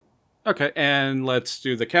Okay, and let's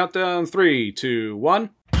do the countdown. 3, 2, 1.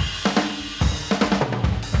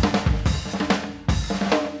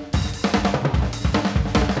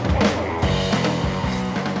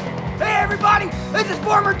 Hey everybody, this is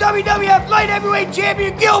former WWF Light Heavyweight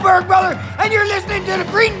Champion Gilbert, brother, and you're listening to the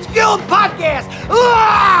Cretins Guild Podcast.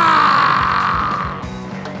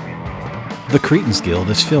 The Cretins Guild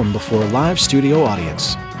is filmed before a live studio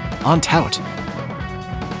audience. On tout.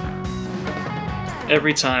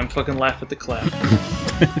 Every time, fucking laugh at the clap.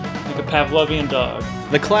 Like a Pavlovian dog.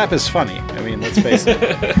 The clap is funny. I mean, let's face it.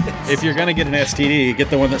 If you're gonna get an STD, get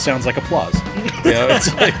the one that sounds like applause. You know,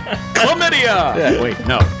 it's like Chlamydia! Yeah. Wait,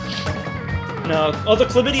 no. No, although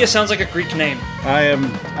chlamydia sounds like a Greek name. I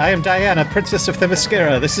am Diana, Princess of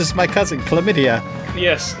Themyscira. This is my cousin, Chlamydia.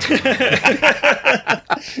 Yes.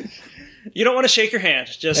 You don't want to shake your hand.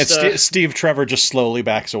 Just Steve Trevor just slowly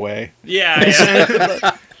backs away.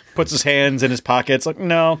 Yeah. Puts his hands in his pockets. Like,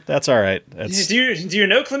 no, that's all right. Do you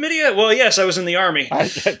know chlamydia? Well, yes, I was in the army.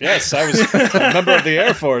 Yes, I was a member of the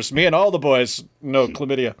Air Force. Me and all the boys know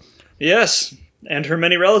chlamydia. Yes, and her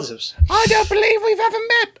many relatives. I don't believe we've ever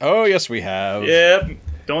met. Oh, yes, we have. Yep.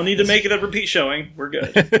 Don't need to make it a repeat showing. We're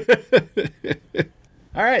good.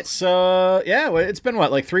 All right, so yeah, it's been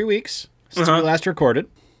what, like 3 weeks since we last recorded.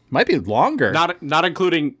 Might be longer. Not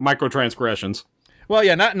including microtransgressions. Well,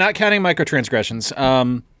 yeah, not counting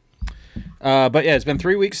microtransgressions. But yeah, it's been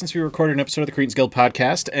 3 weeks since we recorded an episode of the Cretins Guild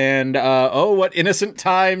podcast, and what innocent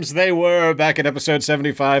times they were back in episode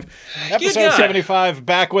 75. Episode 75,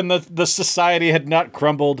 back when the society had not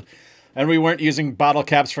crumbled, and we weren't using bottle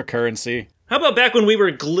caps for currency. How about back when we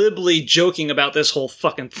were glibly joking about this whole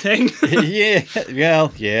fucking thing? Yeah,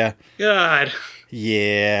 well, yeah. God.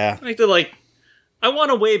 Yeah. I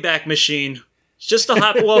want a Wayback Machine. It's just a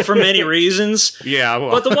hot, well, for many reasons. Yeah,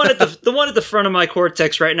 well. But the one at the front of my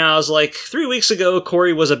cortex right now is like, 3 weeks ago,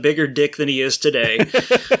 Corey was a bigger dick than he is today.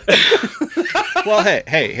 Well,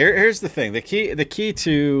 hey, here's the thing. The key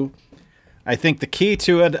to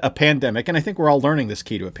a pandemic, and I think we're all learning this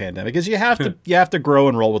key to a pandemic, is you have to grow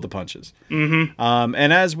and roll with the punches. Mm-hmm.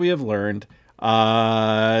 And as we have learned,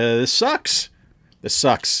 this sucks. This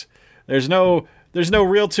sucks. There's no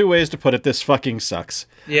real two ways to put it. This fucking sucks.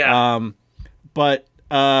 Yeah. But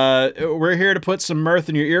we're here to put some mirth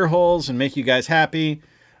in your ear holes and make you guys happy.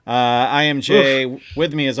 I am Jay. Oof.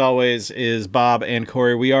 With me, as always, is Bob and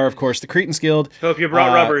Corey. We are, of course, the Cretins Guild. Hope you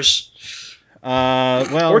brought rubbers.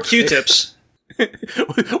 Or Q-tips.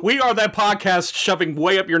 We are that podcast shoving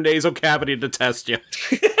way up your nasal cavity to test you.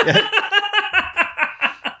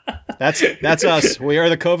 That's us. We are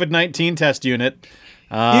the COVID-19 test unit.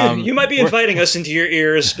 You might be inviting us into your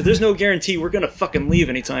ears, but there's no guarantee we're gonna fucking leave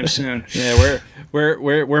anytime soon. Yeah,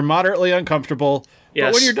 we're moderately uncomfortable. Yes.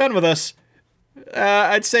 But when you're done with us,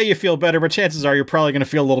 I'd say you feel better, but chances are you're probably gonna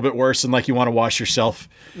feel a little bit worse and like you want to wash yourself.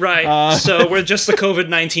 Right. So we're just the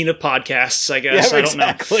COVID-19 of podcasts, I guess. Yeah, I don't know.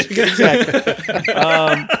 Exactly.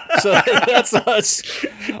 So that's us.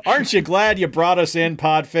 Aren't you glad you brought us in,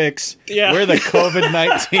 Podfix? Yeah. We're the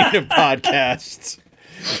COVID-19 of podcasts.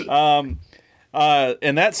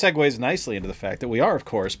 And that segues nicely into the fact that we are, of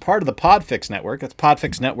course, part of the Podfix Network. That's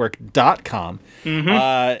podfixnetwork.com.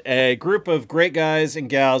 Mm-hmm. A group of great guys and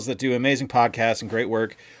gals that do amazing podcasts and great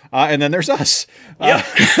work. And then there's us. Yeah.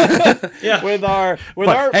 Yeah.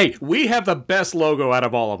 Hey, we have the best logo out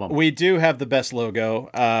of all of them. We do have the best logo.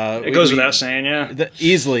 It goes without saying, yeah.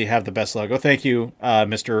 Easily have the best logo. Thank you,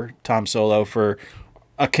 Mr. Tom Solo, for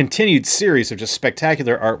a continued series of just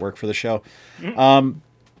spectacular artwork for the show. Mm-hmm.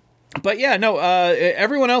 But yeah, no,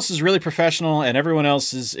 everyone else is really professional, and everyone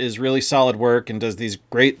else is really solid work and does these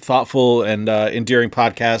great, thoughtful, and endearing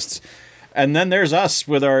podcasts. And then there's us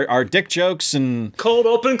with our dick jokes and... Cold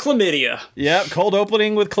open chlamydia. Yeah, cold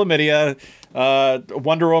opening with chlamydia,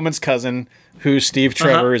 Wonder Woman's cousin, who Steve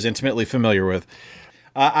Trevor is intimately familiar with.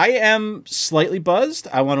 I am slightly buzzed.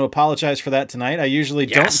 I want to apologize for that tonight. I usually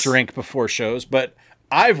don't drink before shows, but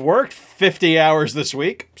I've worked 50 hours this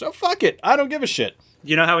week, so fuck it. I don't give a shit.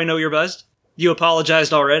 You know how we know you're buzzed? You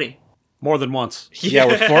apologized already. More than once. Yeah,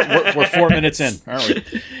 we're 4 minutes in, aren't we?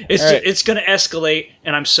 It's going to escalate,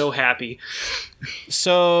 and I'm so happy.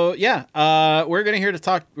 So yeah, we're here to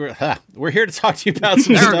talk to you about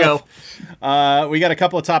some there stuff. We go. We got a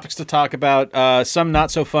couple of topics to talk about, some not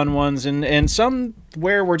so fun ones, and some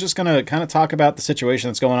where we're just going to kind of talk about the situation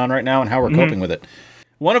that's going on right now and how we're coping with it.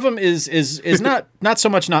 One of them is not so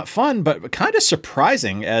much not fun, but kind of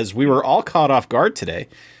surprising, as we were all caught off guard today.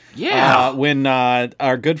 Yeah. When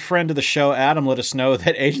our good friend of the show, Adam, let us know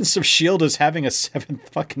that Agents of Sheild is having a 7th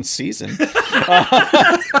fucking season.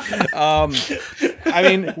 I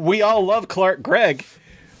mean, we all love Clark Gregg,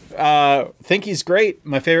 think he's great.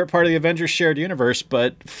 My favorite part of the Avengers shared universe,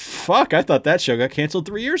 but fuck, I thought that show got canceled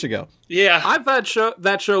 3 years ago. Yeah. I thought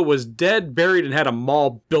that show was dead, buried, and had a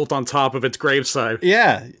mall built on top of its gravesite.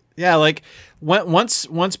 Yeah. Like once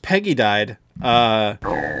Peggy died,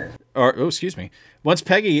 excuse me. Once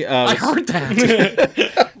Peggy, I heard that.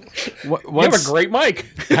 You have a great mic.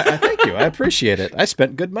 Thank you. I appreciate it. I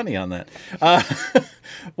spent good money on that.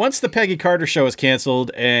 Once the Peggy Carter show was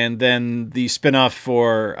canceled, and then the spinoff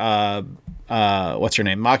for what's her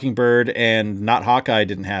name, Mockingbird and Not Hawkeye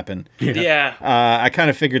didn't happen. Yeah. I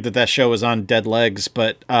kind of figured that show was on dead legs,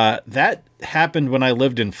 but that happened when I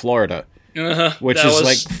lived in Florida, which is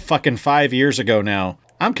like fucking 5 years ago now.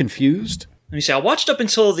 I'm confused. Let me see. I watched up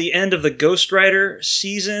until the end of the Ghost Rider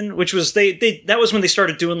season, which was that was when they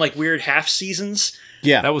started doing like weird half seasons.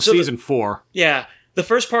 Yeah, that was season 4. Yeah. The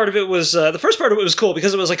first part of it was cool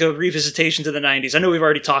because it was like a revisitation to the 90s. I know we've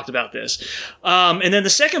already talked about this. And then the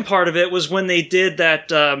second part of it was when they did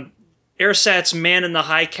that Airsat's Man in the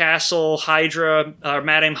High Castle Hydra,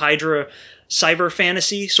 Madame Hydra cyber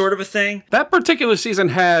fantasy sort of a thing. That particular season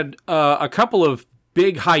had a couple of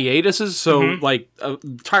big hiatuses, so like an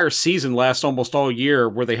entire season lasts almost all year,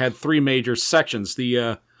 where they had 3 major sections: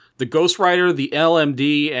 the Ghost Rider, the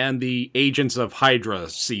LMD, and the Agents of Hydra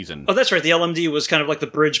season. Oh, that's right. The LMD was kind of like the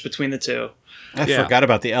bridge between the two. I forgot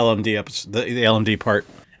about the LMD episode, the LMD part.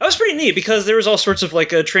 That was pretty neat because there was all sorts of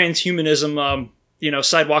like a transhumanism,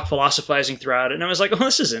 sidewalk philosophizing throughout it. And I was like, oh,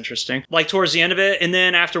 this is interesting. Like towards the end of it. And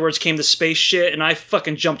then afterwards came the space shit. And I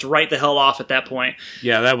fucking jumped right the hell off at that point.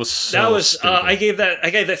 Yeah, that was I gave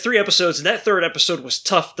that 3 episodes. And that 3rd episode was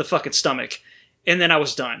tough to fucking stomach. And then I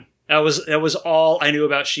was done. That was all I knew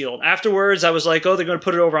about Sheild. Afterwards, I was like, oh, they're going to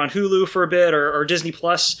put it over on Hulu for a bit or Disney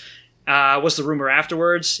Plus. Was the rumor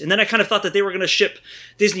afterwards. And then I kind of thought that they were going to ship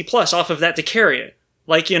Disney Plus off of that to carry it.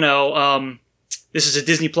 Like, this is a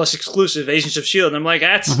Disney Plus exclusive, Agents of Sheild. And I'm like,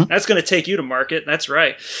 that's going to take you to market. That's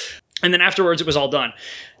right. And then afterwards, it was all done.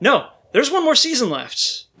 No, there's one more season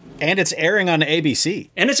left. And it's airing on ABC.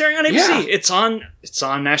 Yeah. It's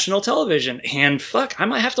on national television. And fuck, I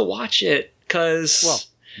might have to watch it because...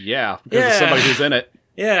 because of somebody who's in it.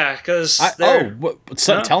 Yeah, because...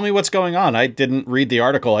 tell me what's going on. I didn't read the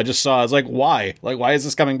article. I just saw, I was like, why? Like, why is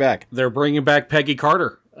this coming back? They're bringing back Peggy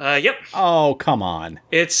Carter. Yep. Oh, come on.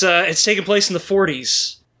 It's taking place in the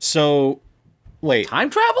 40s. So, wait. Time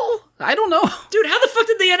travel? I don't know. Dude, how the fuck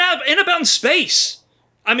did they end up out in space?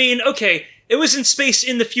 I mean, okay, it was in space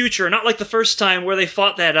in the future, not like the first time where they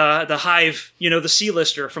fought that, the Hive, the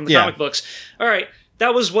C-lister from the comic books. All right,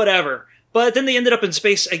 that was whatever. But then they ended up in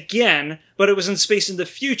space again, but it was in space in the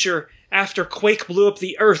future after Quake blew up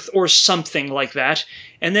the Earth or something like that.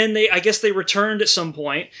 And then I guess they returned at some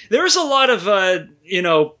point. There was a lot of, God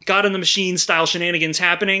in the Machine style shenanigans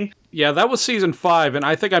happening. Yeah, that was season 5, and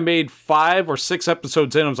I think I made 5 or 6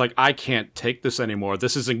 episodes in. I was like, I can't take this anymore.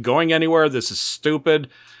 This isn't going anywhere. This is stupid.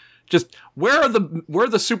 Just, where are the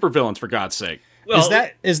supervillains, for God's sake? Well,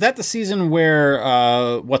 is that the season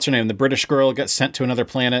where, what's her name, the British girl gets sent to another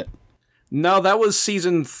planet? No, that was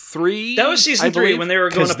season 3. That was season 3 when they were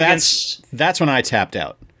going up against... That's when I tapped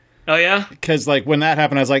out. Oh, yeah? Because, like, when that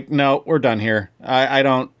happened, I was like, no, we're done here. I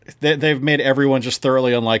don't... They've made everyone just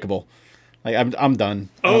thoroughly unlikable. Like, I'm done.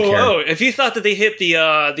 I don't care. If you thought that they hit the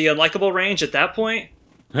unlikable range at that point,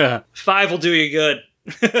 5 will do you good.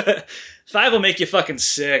 5 will make you fucking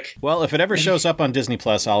sick. Well, if it ever shows up on Disney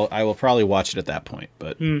Plus, I will probably watch it at that point.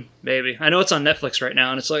 But maybe. I know it's on Netflix right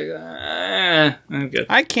now, and it's like, I'm good.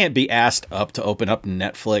 I can't be asked up to open up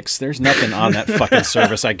Netflix. There's nothing on that fucking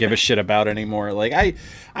service I give a shit about anymore. Like,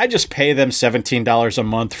 I just pay them $17 a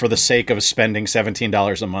month for the sake of spending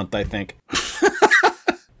 $17 a month, I think.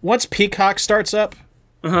 Once Peacock starts up,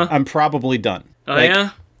 I'm probably done. Oh,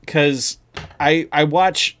 yeah? Because I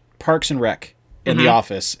watch Parks and Rec in The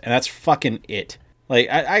Office, and that's fucking it. Like,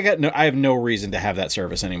 I have no reason to have that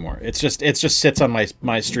service anymore. It just sits on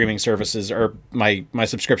my streaming services or my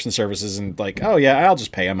subscription services, and like, oh yeah, I'll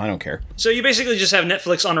just pay them. I don't care. So you basically just have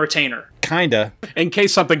Netflix on retainer. Kinda. In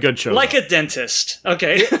case something good shows like up. a dentist.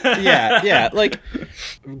 Okay. yeah. Like,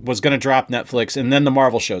 was gonna drop Netflix, and then the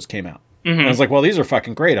Marvel shows came out. And I was like, well, these are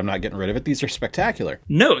fucking great. I'm not getting rid of it. These are spectacular.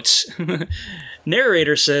 Notes.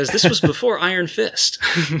 Narrator says this was before Iron Fist.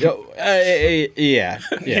 Yeah.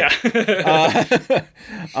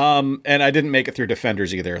 And I didn't make it through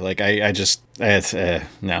Defenders either. Like, I just couldn't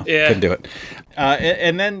do it.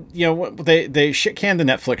 And then, they shit canned the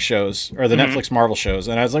Netflix shows, or the Netflix Marvel shows,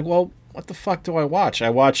 and I was like, well, what the fuck do I watch? I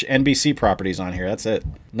watch NBC properties on here. That's it.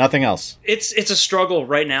 Nothing else. It's a struggle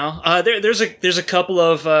right now. There's a couple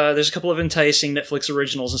of enticing Netflix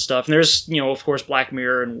originals and stuff. And there's, of course, Black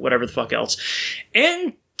Mirror and whatever the fuck else.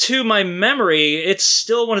 And to my memory, it's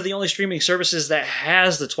still one of the only streaming services that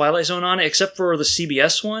has the Twilight Zone on it, except for the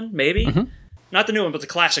CBS one, maybe? Not the new one, but the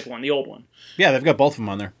classic one, the old one. Yeah, they've got both of them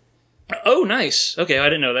on there. Oh, nice. Okay, I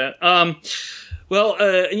didn't know that. And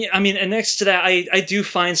next to that, I do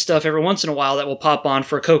find stuff every once in a while that will pop on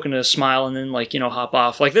for a Coke and a smile and then, hop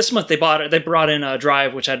off. Like this month, they brought in a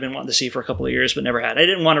Drive, which I'd been wanting to see for a couple of years, but never had. I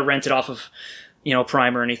didn't want to rent it off of,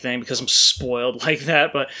 Prime or anything because I'm spoiled like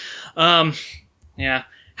that. But, yeah.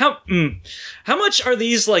 How much are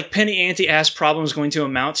these penny ante ass problems going to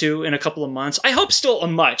amount to in a couple of months? I hope still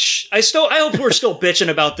much. I hope we're still bitching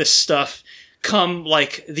about this stuff come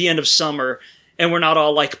the end of summer and we're not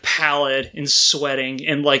all pallid and sweating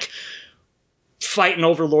and fighting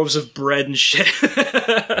over loaves of bread and shit.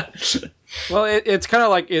 Well, it's kind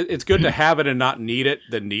of it's good to have it and not need it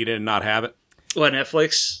than need it and not have it. What,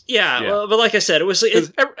 Netflix? Yeah. Well, but like I said, it was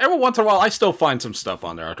every once in a while I still find some stuff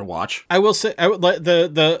on there to watch. I will say,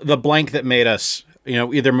 the blank that made us,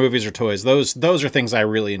 either movies or toys. Those are things I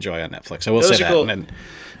really enjoy on Netflix. I will say that. Cool. And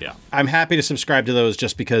yeah, I'm happy to subscribe to those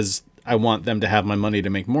just because I want them to have my money to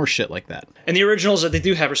make more shit like that. And the originals that they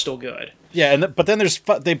do have are still good. Yeah, but then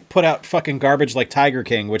they put out fucking garbage like Tiger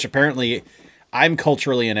King, which apparently I'm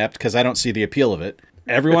culturally inept because I don't see the appeal of it.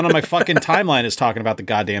 Everyone on my fucking timeline is talking about the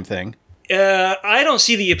goddamn thing. I don't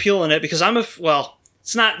see the appeal in it because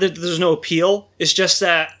it's not that there's no appeal. It's just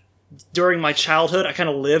that during my childhood, I kind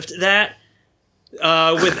of lived that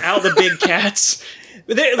without the big cats.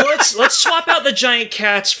 Let's swap out the giant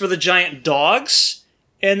cats for the giant dogs.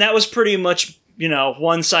 And that was pretty much,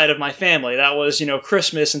 one side of my family. That was,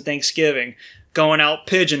 Christmas and Thanksgiving, going out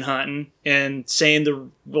pigeon hunting and saying the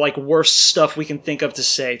worst stuff we can think of to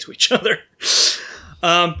say to each other.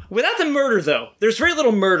 Without the murder, though, there's very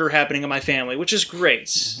little murder happening in my family, which is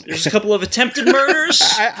great. There's a couple of attempted murders.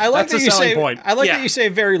 I like That's that you say. Point. I like that you say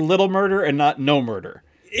very little murder and not no murder.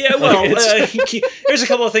 Yeah, well, there's a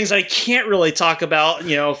couple of things I can't really talk about,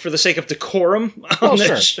 for the sake of decorum.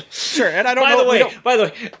 Sure. And I don't know. By the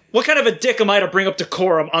way, what kind of a dick am I to bring up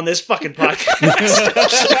decorum on this fucking podcast?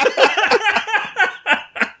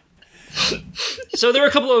 So there are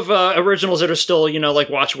a couple of originals that are still,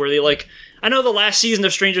 watch-worthy. I know the last season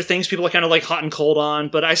of Stranger Things, people are kind of hot and cold on,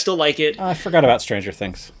 but I still like it. I forgot about Stranger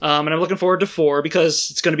Things. And I'm looking forward to 4 because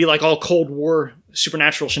it's going to be all Cold War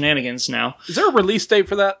supernatural shenanigans now. Is there a release date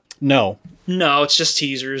for that? No, it's just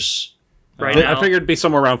teasers right now. I figured it'd be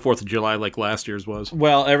somewhere around 4th of July like last year's was.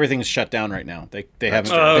 Well, everything's shut down right now. They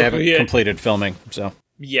haven't completed filming, so.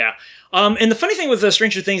 Yeah. And the funny thing with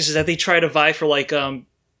Stranger Things is that they try to vie for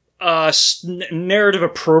narrative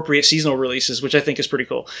appropriate seasonal releases, which I think is pretty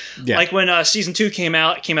cool. Yeah. When season 2 came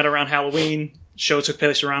out, it came out around Halloween. Show took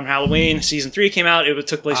place around Halloween. Season 3 came out, it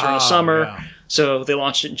took place around the summer. Yeah. So they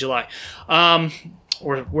launched it in July.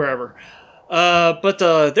 Or wherever. But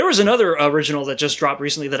there was another original that just dropped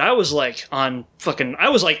recently that I was all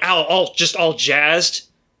jazzed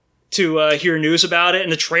to hear news about it,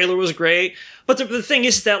 and the trailer was great. But the thing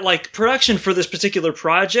is that production for this particular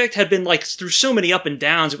project had been through so many up and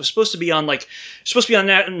downs. It was supposed to be on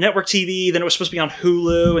network TV, then it was supposed to be on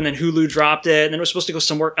Hulu, and then Hulu dropped it, and then it was supposed to go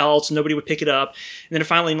somewhere else, and nobody would pick it up, and then it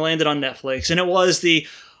finally landed on Netflix, and it was the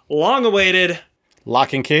long-awaited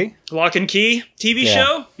Lock and Key TV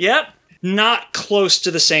show. Yep, not close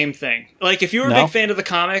to the same thing. If you were a big fan of the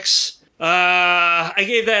comics, I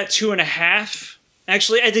gave that 2.5.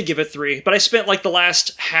 Actually, I did give it 3, but I spent the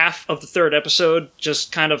last half of the 3rd episode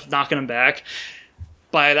just kind of knocking them back.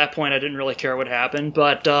 By that point, I didn't really care what happened,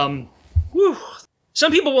 but some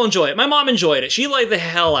people will enjoy it. My mom enjoyed it. She liked the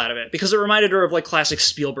hell out of it because it reminded her of classic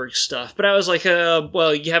Spielberg stuff. But I was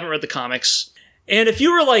well, you haven't read the comics. And if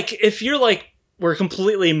you're were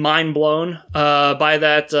completely mind blown by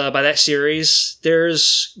that series,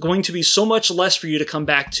 there's going to be so much less for you to come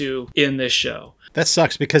back to in this show. That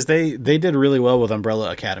sucks because they did really well with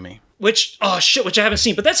Umbrella Academy. Which I haven't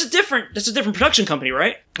seen, but that's a different production company,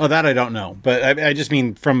 right? Oh, that I don't know, but I just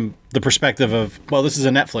mean from the perspective of, well, this is a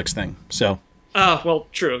Netflix thing, so. Oh, well,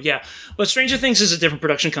 true, yeah. But Stranger Things is a different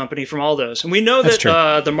production company from all those, and we know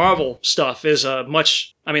that the Marvel stuff is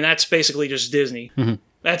much. I mean, that's basically just Disney. Mm-hmm.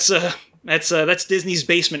 That's Disney's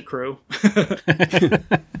basement crew.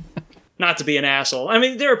 Not to be an asshole. I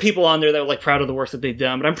mean, there are people on there that are proud of the work that they've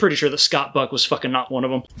done, but I'm pretty sure that Scott Buck was fucking not one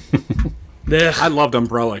of them. I loved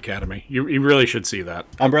Umbrella Academy. You really should see that.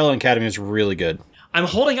 Umbrella Academy is really good. I'm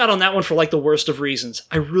holding out on that one for the worst of reasons.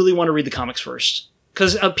 I really want to read the comics first.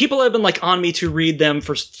 Because people have been on me to read them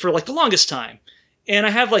for the longest time. And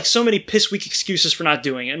I have so many piss weak excuses for not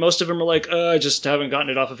doing it. Most of them are I just haven't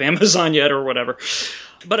gotten it off of Amazon yet or whatever.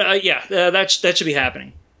 But that should be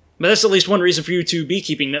happening. But that's at least one reason for you to be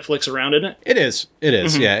keeping Netflix around, isn't it? It is.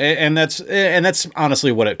 Yeah. And that's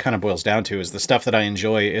honestly what it kind of boils down to, is the stuff that I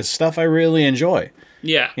enjoy is stuff I really enjoy.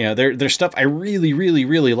 Yeah. You know, there's stuff I really, really,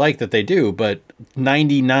 really like that they do, but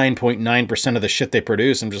 99.9% of the shit they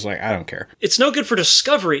produce, I'm just like, I don't care. It's no good for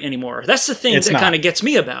Discovery anymore. That's the thing that kind of gets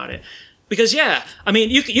me about it. Because, yeah, I mean,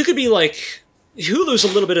 you could be like... Hulu's a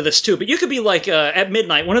little bit of this too, but you could be like at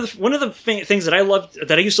midnight. One of the things that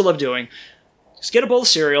I used to love doing, is get a bowl of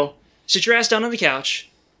cereal, sit your ass down on the couch,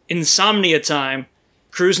 insomnia time,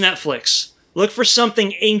 cruise Netflix, look for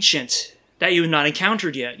something ancient that you've not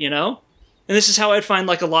encountered yet. You know, and this is how I'd find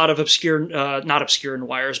like a lot of obscure, not obscure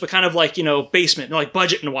wires, but kind of like basement, like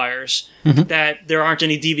budget wires that there aren't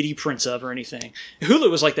any DVD prints of or anything. Hulu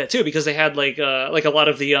was like that too because they had like a lot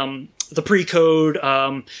of the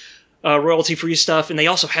pre-code. Royalty-free stuff, and they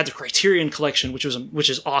also had the Criterion collection, which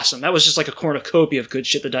is awesome. That was just like a cornucopia of good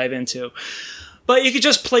shit to dive into. But you could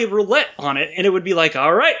just play roulette on it, and it would be like,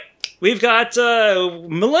 all right, we've got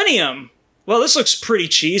Millennium. Well, this looks pretty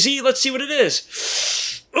cheesy. Let's see what it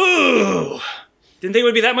is. Ooh, didn't think it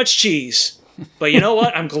would be that much cheese. But you know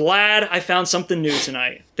what? I'm glad I found something new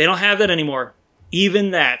tonight. They don't have that anymore.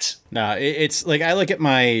 Even that. No, it's like I look at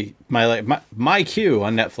my queue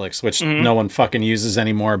on Netflix, which no one fucking uses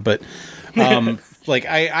anymore. But like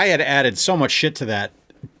I had added so much shit to that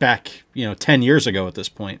back 10 years ago at this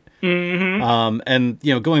point. And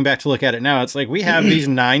going back to look at it now, it's like we have these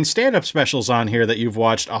 9 stand-up specials on here that you've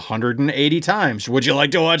watched 180 times. Would you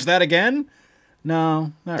like to watch that again?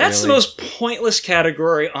 No, not That's really. the most pointless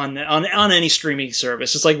category on any streaming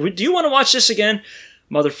service. It's like, do you want to watch this again,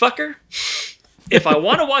 motherfucker? If I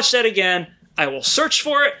want to watch that again, I will search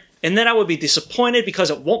for it, and then I will be disappointed because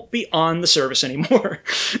it won't be on the service anymore.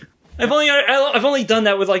 I've only done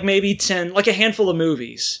that with like maybe 10, like a handful of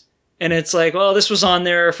movies, and it's like, well, this was on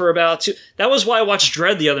there for about 2. That was why I watched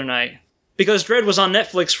Dredd the other night, because Dredd was on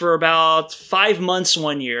Netflix for about 5 months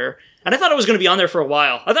one year, and I thought it was going to be on there for a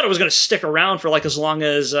while. I thought it was going to stick around for like as long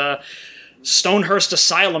as Stonehurst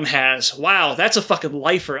Asylum has. Wow, that's a fucking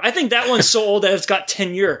lifer. I think that one's so old that it's got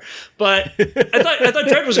tenure. But I thought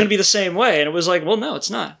Dredd was going to be the same way, and it was like, well, no, it's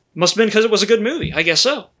not. Must have been because it was a good movie. I guess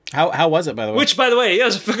so. How was it, by the way? Which, by the way, yeah, it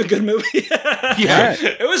was a fucking good movie. Yeah.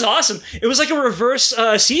 It was awesome. It was like a reverse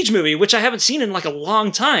Siege movie, which I haven't seen in like a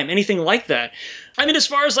long time. Anything like that. I mean, as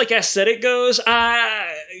far as like aesthetic goes,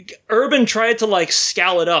 Urban tried to like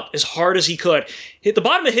scowl it up as hard as he could. The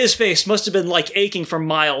bottom of his face must have been like aching for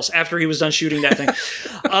miles after he was done shooting that thing.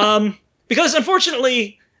 Because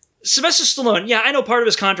unfortunately, Sylvester Stallone, yeah, I know part of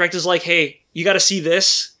his contract is like, hey, you got to see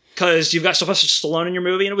this because you've got Sylvester Stallone in your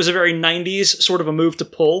movie, and it was a very 90s sort of a move to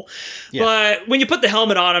pull. Yeah. But when you put the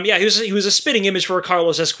helmet on him, yeah, he was a spitting image for a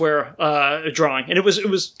Carlos Esquire drawing, and it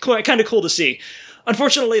was kind of cool to see.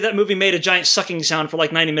 Unfortunately, that movie made a giant sucking sound for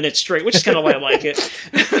like 90 minutes straight, which is kind of why I like it.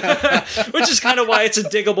 Which is kind of why it's a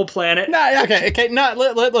diggable planet. Okay,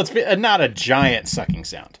 let's be not a giant sucking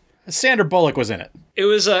sound. Sandra Bullock was in it. It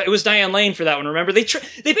was Diane Lane for that one. Remember, they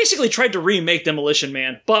basically tried to remake Demolition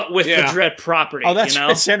Man, but with the Dredd property. Oh, that's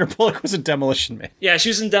right. Sandra Bullock was in Demolition Man. Yeah, she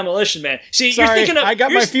was in Demolition Man. See, sorry, you're thinking of. I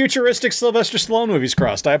got my futuristic Sylvester Stallone movies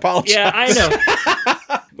crossed. I apologize. Yeah, I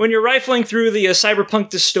know. When you're rifling through the cyberpunk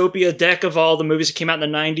dystopia deck of all the movies that came out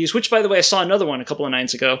in the 90s, which, by the way, I saw another one a couple of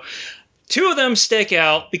nights ago. 2 of them stick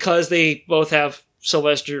out because they both have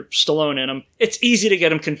Sylvester Stallone in them. It's easy to get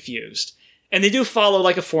them confused. And they do follow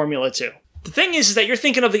like a formula, too. The thing is that you're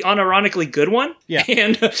thinking of the unironically good one. Yeah.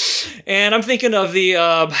 And I'm thinking of the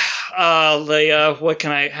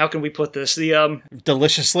how can we put this? The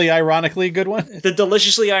deliciously ironically good one? The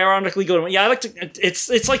deliciously ironically good one. Yeah, I like to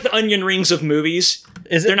it's like the onion rings of movies.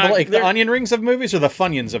 Is it the onion rings of movies or the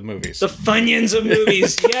Funyuns of movies? The Funyuns of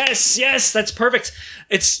movies. Yes, that's perfect.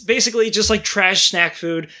 It's basically just like trash snack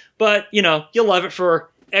food, but you'll love it for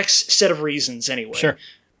X set of reasons anyway. Sure.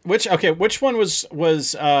 Which one was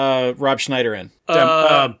Rob Schneider in?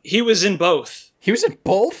 He was in both. He was in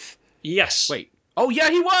both? Yes. Wait. Oh yeah,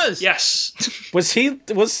 he was. Yes. Was he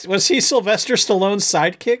Sylvester Stallone's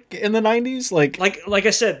sidekick in the 90s? Like I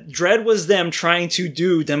said, Dredd was them trying to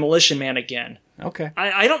do Demolition Man again. Okay.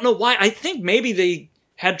 I don't know why. I think maybe they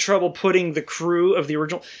had trouble putting the crew of the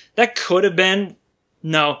original. That could have been.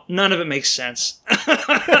 No, none of it makes sense.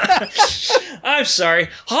 I'm sorry.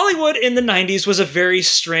 Hollywood in the 90s was a very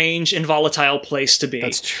strange and volatile place to be.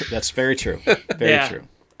 That's true. That's very true. Very true.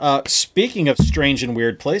 Speaking of strange and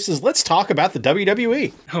weird places, let's talk about the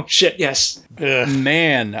WWE. Oh, shit, yes.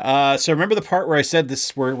 Man. So remember the part where I said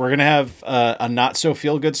this? We're going to have a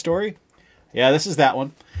not-so-feel-good story? Yeah, this is that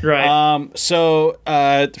one. Right. So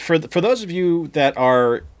for those of you that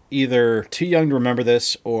are either too young to remember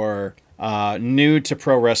this or new to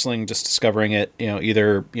pro wrestling, just discovering it,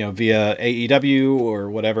 either, via AEW or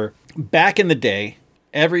whatever. Back in the day,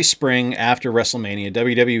 every spring after WrestleMania,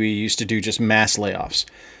 WWE used to do just mass layoffs.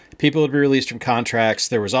 People would be released from contracts.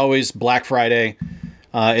 There was always Black Friday.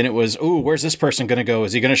 And it was, where's this person going to go?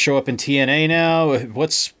 Is he going to show up in TNA now?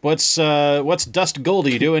 What's Dust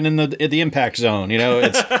Goldie doing in the Impact Zone?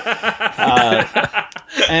 It's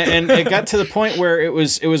and it got to the point where it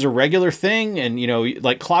was a regular thing, and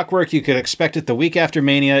like clockwork, you could expect it the week after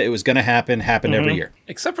Mania. It was going to happen every year,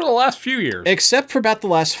 except for the last few years. Except for about the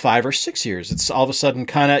last 5 or 6 years, it's all of a sudden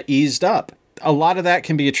kind of eased up. A lot of that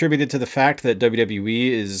can be attributed to the fact that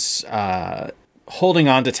WWE is holding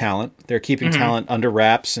on to talent. They're keeping talent under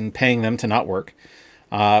wraps and paying them to not work,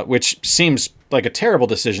 which seems like a terrible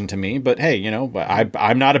decision to me. But hey,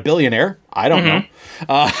 I'm not a billionaire. I don't know.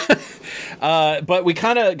 But we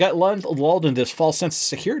kind of got lulled into this false sense of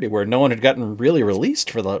security where no one had gotten really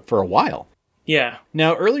released for a while. Yeah.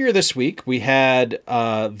 Now, earlier this week, we had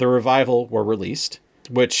The Revival were released,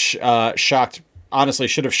 which honestly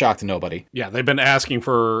should have shocked nobody. Yeah, they've been asking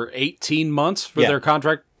for 18 months for their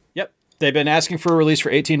contract. They've been asking for a release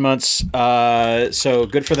for 18 months, so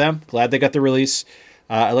good for them. Glad they got the release.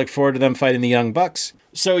 I look forward to them fighting the Young Bucks.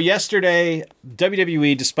 So yesterday,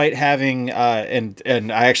 WWE, despite having, and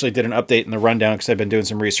I actually did an update in the rundown because I've been doing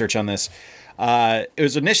some research on this, it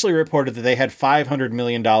was initially reported that they had $500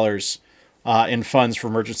 million in funds for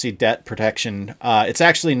emergency debt protection. It's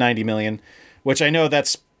actually $90 million, which I know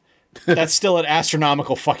that's still an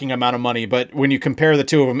astronomical fucking amount of money, but when you compare the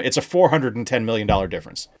two of them, it's a $410 million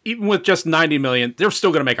difference. Even with just $90 million, they're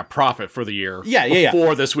still going to make a profit for the year.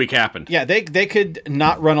 Before this week happened. Yeah, they could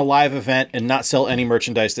not run a live event and not sell any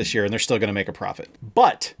merchandise this year, and they're still going to make a profit.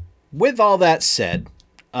 But with all that said,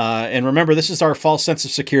 and remember, this is our false sense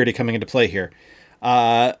of security coming into play here.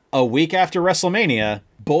 A week after WrestleMania,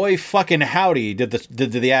 boy fucking howdy did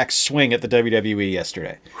the axe swing at the WWE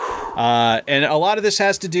yesterday. And a lot of this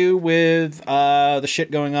has to do with the shit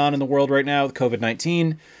going on in the world right now with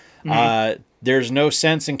COVID-19. There's no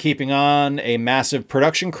sense in keeping on a massive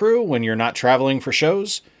production crew when you're not traveling for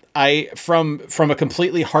shows. From a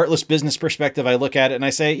completely heartless business perspective, I look at it and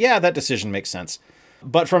I say, yeah, that decision makes sense.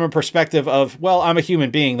 But from a perspective of, well, I'm a human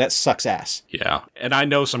being, that sucks ass. Yeah, and I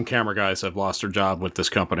know some camera guys have lost their job with this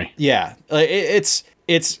company. Yeah, it's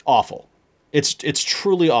awful. It's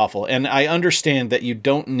truly awful. And I understand that you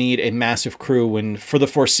don't need a massive crew when, for the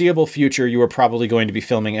foreseeable future, you are probably going to be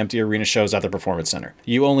filming empty arena shows at the Performance Center.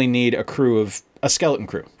 You only need a skeleton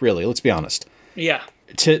crew, really, let's be honest. Yeah.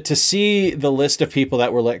 To see the list of people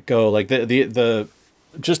that were let go, like the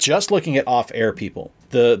just looking at off-air people,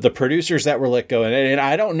 the producers that were let go, and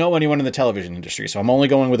I don't know anyone in the television industry, so I'm only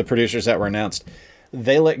going with the producers that were announced.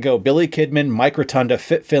 They let go Billy Kidman, Mike Rotunda,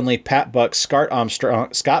 Fit Finlay, Pat Buck, Scott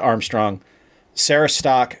Armstrong, Sarah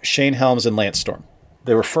Stock, Shane Helms, and Lance Storm.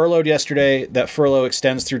 They were furloughed yesterday. That furlough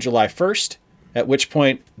extends through July 1st, at which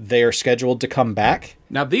point they are scheduled to come back.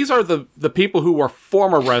 Now, these are the people who are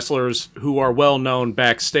former wrestlers who are well-known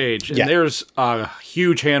backstage. And there's a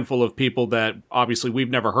huge handful of people that, obviously, we've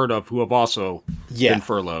never heard of who have also been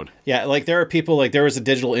furloughed. Yeah, like there are people, like there was a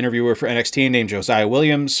digital interviewer for NXT named Josiah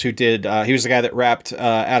Williams who did, he was the guy that rapped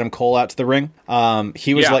Adam Cole out to the ring.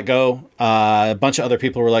 He was let go. A bunch of other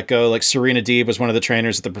people were let go. Like Serena Deeb was one of the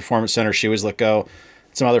trainers at the Performance Center. She was let go.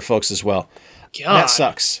 Some other folks as well. God. That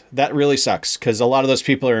sucks. That really sucks because a lot of those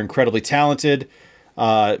people are incredibly talented.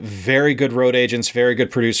 Very good road agents, very good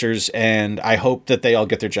producers, and I hope that they all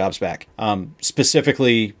get their jobs back.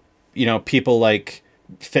 Specifically, people like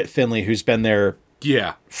Fit Finlay, who's been there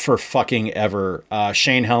for fucking ever.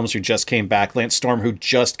 Shane Helms, who just came back. Lance Storm, who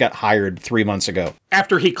just got hired 3 months ago.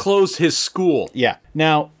 After he closed his school. Yeah.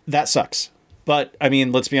 Now, that sucks. But, I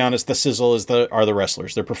mean, let's be honest, the sizzle are the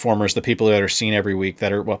wrestlers, the performers, the people that are seen every week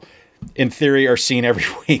that are, well, in theory, are seen every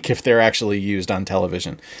week if they're actually used on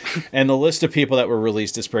television. And the list of people that were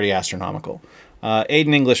released is pretty astronomical.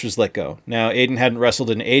 Aiden English was let go. Now, Aiden hadn't wrestled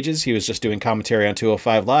in ages. He was just doing commentary on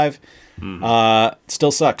 205 Live.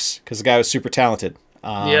 Still sucks, because the guy was super talented.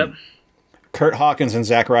 Kurt Hawkins and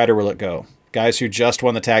Zack Ryder were let go. Guys who just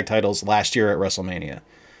won the tag titles last year at WrestleMania.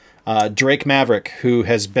 Drake Maverick, who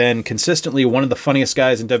has been consistently one of the funniest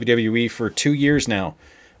guys in WWE for 2 years now,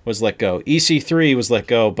 was let go. EC3 was let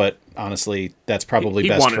go, but honestly, that's probably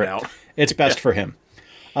best for him. It's best for him.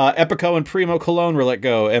 Epico and Primo Cologne were let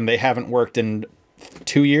go, and they haven't worked in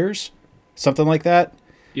 2 years, something like that.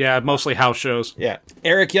 Yeah, mostly house shows. Yeah.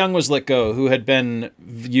 Eric Young was let go, who had been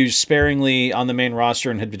used sparingly on the main roster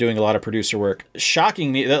and had been doing a lot of producer work.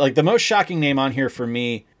 Shocking me, like the most shocking name on here for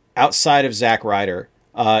me, outside of Zack Ryder,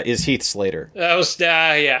 is Heath Slater. That was,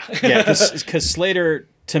 yeah, because Slater,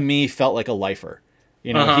 to me, felt like a lifer.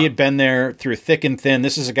 You know, he had been there through thick and thin.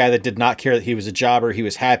 This is a guy that did not care that he was a jobber. He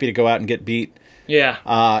was happy to go out and get beat.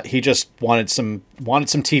 Yeah. He just wanted some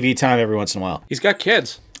TV time every once in a while. He's got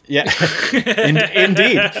kids. Yeah,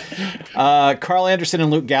 indeed. Carl Anderson and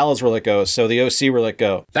Luke Gallows were let go, so the OC were let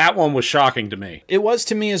go. That one was shocking to me. It was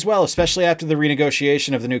to me as well, especially after the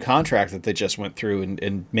renegotiation of the new contract that they just went through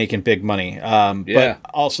and making big money. But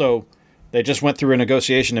also, they just went through a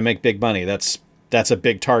negotiation to make big money. That's a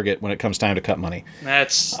big target when it comes time to cut money.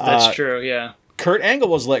 That's true, yeah. Kurt Angle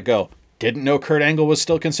was let go. Didn't know Kurt Angle was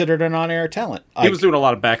still considered an on-air talent. He was doing a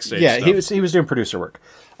lot of backstage stuff. He was doing producer work.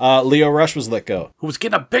 Leo Rush was let go. Who was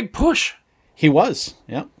getting a big push. He was,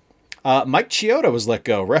 yeah. Mike Chioda was let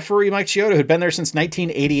go. Referee Mike Chioda, who'd been there since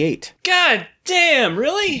 1988. God damn,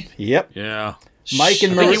 really? Yep. Yeah. Mike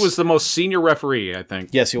and I think he was the most senior referee, I think.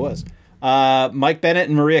 Yes, he was. Mike Bennett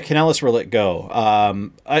and Maria Kanellis were let go.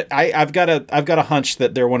 I've got a hunch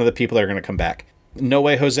that they're one of the people that are going to come back. No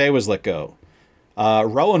Way Jose was let go.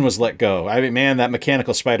 Rowan was let go. I mean, man, that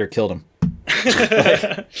mechanical spider killed him.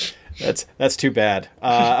 That's too bad.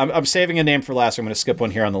 I'm saving a name for last. I'm going to skip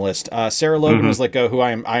one here on the list. Sarah Logan was let go, who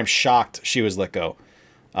I'm shocked she was let go.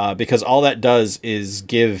 Because all that does is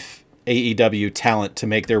give AEW talent to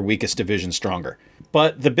make their weakest division stronger.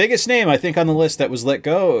 But the biggest name, I think, on the list that was let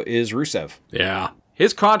go is Rusev. Yeah.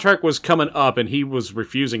 His contract was coming up, and he was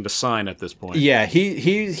refusing to sign at this point. Yeah,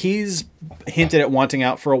 he's hinted at wanting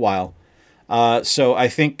out for a while. So I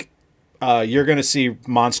think you're going to see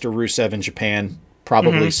Monster Rusev in Japan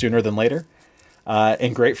probably sooner than later.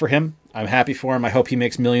 And great for him. I'm happy for him. I hope he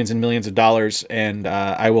makes millions and millions of dollars, and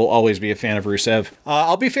I will always be a fan of Rusev.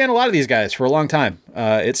 I'll be a fan of a lot of these guys for a long time.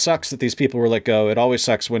 It sucks that these people were let go. It always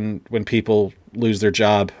sucks when people lose their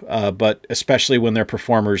job, but especially when they're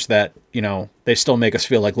performers that, you know, they still make us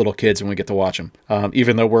feel like little kids when we get to watch them.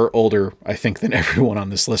 Even though we're older, I think, than everyone on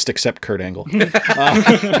this list except Kurt Angle.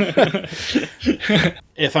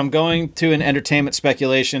 If I'm going to an entertainment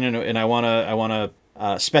speculation and I want to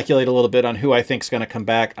speculate a little bit on who I think is going to come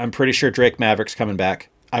back, I'm pretty sure Drake Maverick's coming back.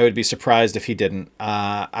 I would be surprised if he didn't.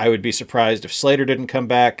 I would be surprised if Slater didn't come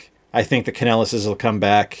back. I think the Kanellises will come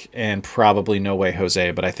back, and probably No Way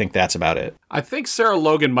Jose, but I think that's about it. I think Sarah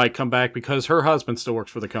Logan might come back because her husband still works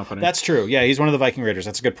for the company. That's true. Yeah, he's one of the Viking Raiders.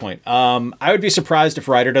 That's a good point. I would be surprised if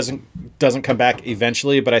Ryder doesn't come back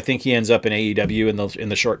eventually, but I think he ends up in AEW in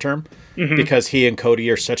the short term because he and Cody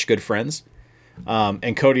are such good friends.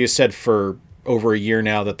 And Cody has said for over a year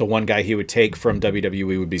now that the one guy he would take from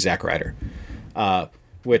WWE would be Zack Ryder.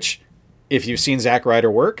 Which, if you've seen Zack Ryder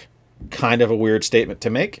work, kind of a weird statement to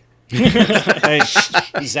make.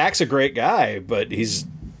 Zach's a great guy, but he's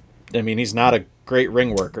not a great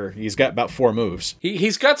ring worker. He's got about 4 moves.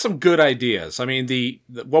 He's got some good ideas. I mean,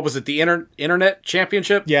 what was it? The Internet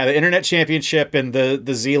Championship? Yeah, the Internet Championship and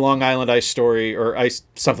the Z Long Island Ice story or ice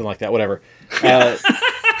something like that. Whatever.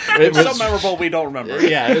 It was so memorable we don't remember.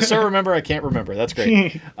 Yeah, so remember I can't remember. That's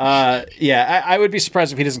great. I would be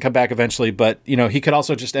surprised if he doesn't come back eventually, but you know, he could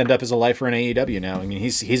also just end up as a lifer in AEW now. I mean,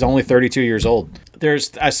 he's only 32 years old.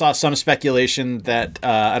 I saw some speculation that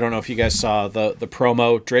I don't know if you guys saw the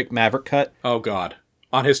promo Drake Maverick cut. Oh God.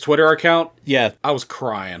 On his Twitter account? Yeah. I was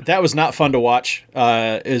crying. That was not fun to watch.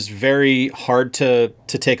 It was very hard to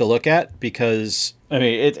take a look at because I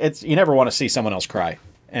mean it's you never want to see someone else cry.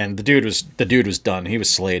 And the dude was done. He was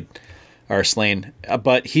slain.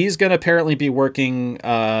 But he's going to apparently be working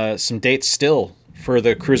some dates still for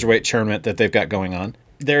the Cruiserweight tournament that they've got going on.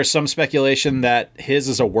 There's some speculation that his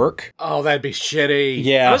is a work. Oh, that'd be shitty.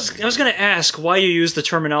 Yeah. I was going to ask why you use the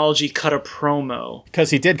terminology cut a promo.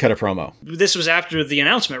 Because he did cut a promo. This was after the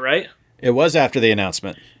announcement, right? It was after the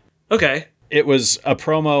announcement. Okay. It was a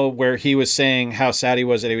promo where he was saying how sad he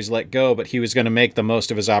was that he was let go, but he was going to make the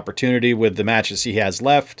most of his opportunity with the matches he has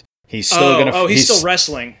left. He's still he's still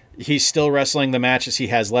wrestling. He's still wrestling the matches he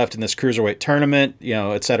has left in this Cruiserweight tournament, you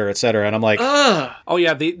know, et cetera, et cetera. And I'm like, oh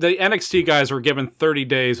yeah, the NXT guys were given 30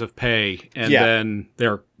 days of pay, and then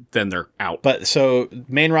they're out. But so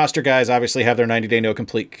main roster guys obviously have their 90-day no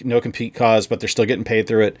compete cause, but they're still getting paid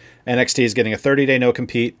through it. NXT is getting a 30-day no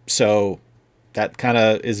compete, so that kind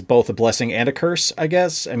of is both a blessing and a curse, I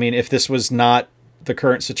guess. I mean, if this was not the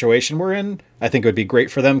current situation we're in, I think it would be great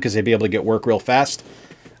for them because they'd be able to get work real fast.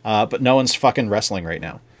 But no one's fucking wrestling right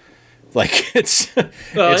now. Like it's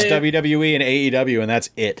WWE and AEW, and that's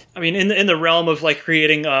it. I mean, in the realm of like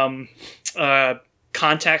creating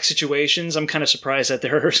contact situations, I'm kind of surprised that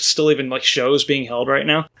there are still even like shows being held right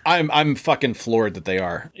now. I'm fucking floored that they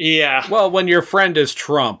are. Yeah. Well, when your friend is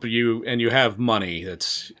Trump, you have money,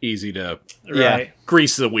 it's easy to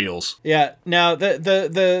grease the wheels. Yeah. Now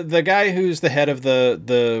the guy who's the head of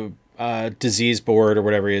the disease board or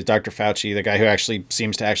whatever he is, Dr. Fauci, the guy who actually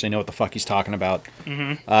seems to actually know what the fuck he's talking about,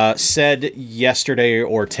 said yesterday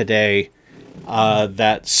or today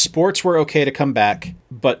that sports were okay to come back,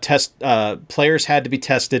 but players had to be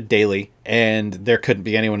tested daily, and there couldn't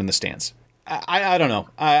be anyone in the stands. I don't know.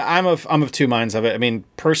 I'm of two minds of it. I mean,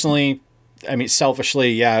 personally,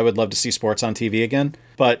 selfishly, yeah, I would love to see sports on TV again.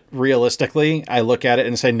 But realistically, I look at it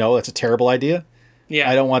and say, no, that's a terrible idea. Yeah.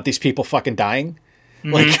 I don't want these people fucking dying.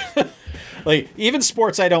 Like, even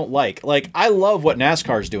sports I don't like. Like, I love what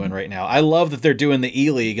NASCAR's doing right now. I love that they're doing the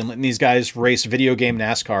E-League and letting these guys race video game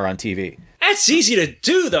NASCAR on TV. That's easy to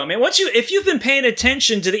do, though, man. If you've been paying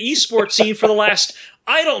attention to the esports scene for the last,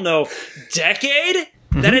 I don't know, decade,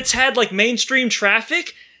 that it's had, like, mainstream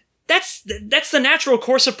traffic, that's the natural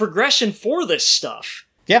course of progression for this stuff.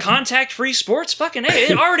 Yeah. Contact-free sports, fucking hey,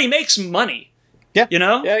 it already makes money. Yeah. You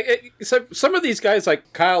know? Yeah, so some of these guys,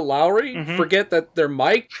 like Kyle Lowry, forget that they're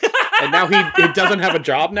Mike, and now he doesn't have a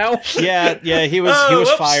job now. Yeah, he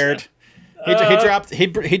was fired.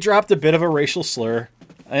 He dropped a bit of a racial slur.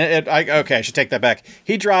 I should take that back.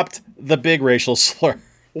 He dropped the big racial slur.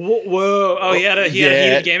 Whoa! Oh, he had a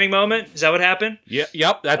heated gaming moment. Is that what happened?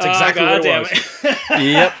 Yep. That's exactly what it was.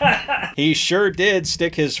 Yep. He sure did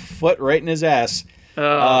stick his foot right in his ass.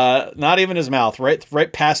 Not even his mouth.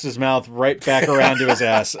 Right past his mouth. Right back around to his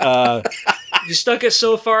ass. You stuck it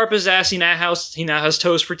so far up his ass. He now has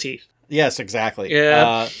toes for teeth. Yes, exactly.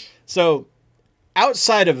 Yeah. So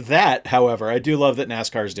outside of that, however, I do love that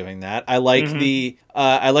NASCAR is doing that. I like the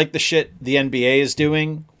shit the NBA is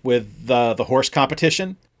doing with the horse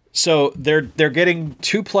competition. So they're getting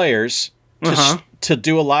two players to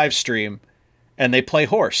do a live stream, and they play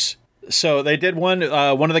horse. So they did one.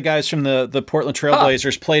 One of the guys from the Portland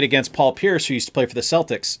Trailblazers played against Paul Pierce, who used to play for the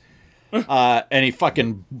Celtics, and he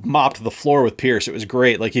fucking mopped the floor with Pierce. It was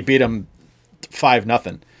great. Like, he beat him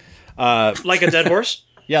 5-0. Like a dead horse.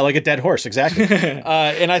 Yeah, like a dead horse, exactly.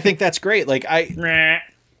 And I think that's great. Like,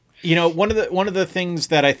 one of the things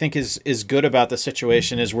that I think is good about the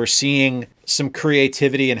situation is we're seeing some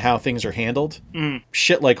creativity in how things are handled.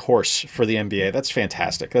 Shit like horse for the NBA. That's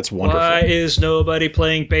fantastic. That's wonderful. Why is nobody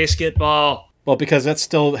playing basketball? Well, because that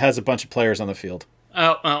still has a bunch of players on the field.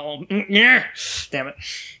 Yeah. Damn it.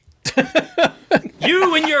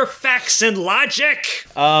 You and your facts and logic.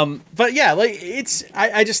 But yeah, like,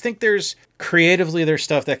 I just think there's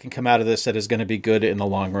stuff that can come out of this that is going to be good in the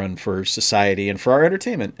long run for society and for our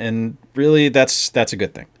entertainment, and really that's a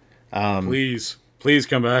good thing. Please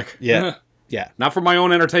come back. Yeah. Not for my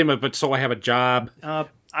own entertainment, but so I have a job.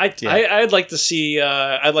 I'd like to see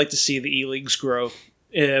the E-Leagues grow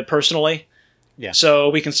personally. Yeah. So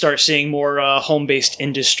we can start seeing more home-based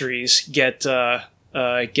industries get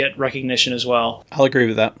recognition as well. I'll agree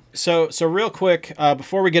with that. So real quick,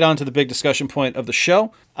 before we get on to the big discussion point of the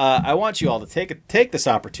show, I want you all to take this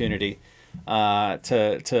opportunity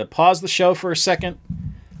to pause the show for a second,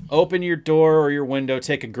 open your door or your window,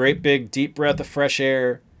 take a great big deep breath of fresh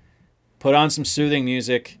air, put on some soothing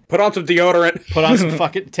music, put on some deodorant, put on some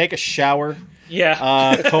take a shower.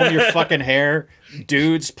 Yeah. Comb your fucking hair.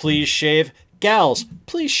 Dudes, please shave. Gals,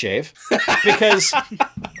 please shave. Because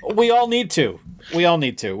we all need to. We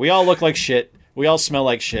all look like shit. We all smell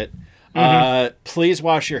like shit. Please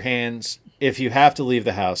wash your hands. If you have to leave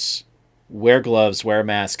the house, wear gloves, wear a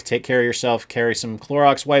mask, take care of yourself, carry some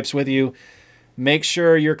Clorox wipes with you. Make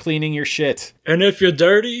sure you're cleaning your shit. And if you're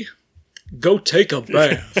dirty, go take a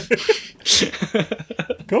bath.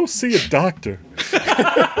 Go see a doctor.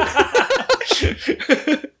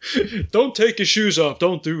 Don't take your shoes off.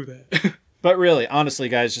 Don't do that. But really, honestly,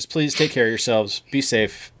 guys, just please take care of yourselves. Be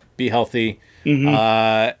safe. Be healthy.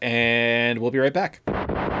 And we'll be right back.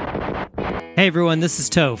 Hey everyone, this is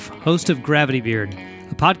Toph, host of Gravity Beard,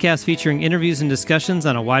 a podcast featuring interviews and discussions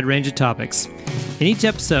on a wide range of topics. In each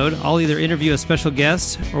episode, I'll either interview a special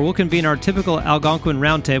guest or we'll convene our typical Algonquin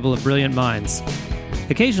roundtable of brilliant minds.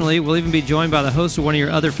 Occasionally, we'll even be joined by the host of one of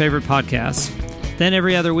your other favorite podcasts. Then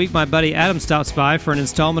every other week, my buddy Adam stops by for an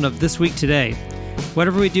installment of This Week Today.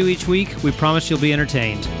 Whatever we do each week, we promise you'll be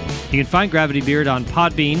entertained. You can find Gravity Beard on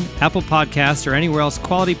Podbean, Apple Podcasts, or anywhere else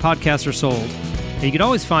quality podcasts are sold. And you can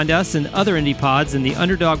always find us and other indie pods in the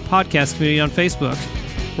Underdog Podcast community on Facebook.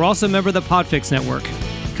 We're also a member of the Podfix Network.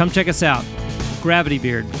 Come check us out. Gravity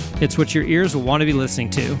Beard. It's what your ears will want to be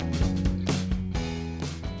listening to.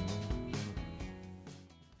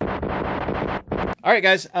 All right,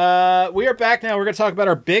 guys. We are back now. We're going to talk about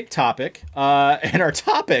our big topic. And our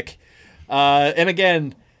topic, and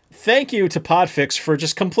again, thank you to Podfix for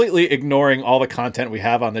just completely ignoring all the content we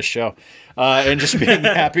have on this show and just being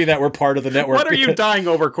happy that we're part of the network. What are you dying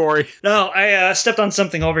over, Corey? No, I stepped on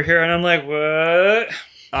something over here, and I'm like, what?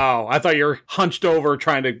 Oh, I thought you were hunched over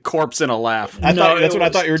trying to corpse in a laugh. That's what I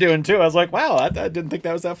thought you were doing too. I was like, wow, I didn't think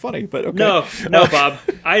that was that funny, but okay. No, Bob.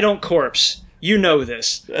 I don't corpse. You know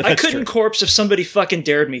this. I couldn't true. corpse if somebody fucking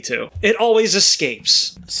dared me to. It always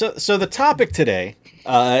escapes. So the topic today,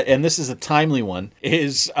 and this is a timely one,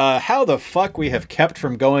 is how the fuck we have kept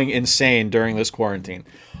from going insane during this quarantine.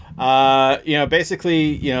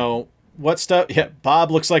 Basically, what stuff? Yeah,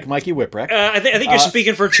 Bob looks like Mikey Whipwreck. I think you're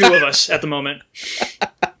speaking for two of us at the moment.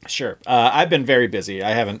 Sure. I've been very busy.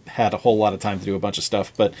 I haven't had a whole lot of time to do a bunch of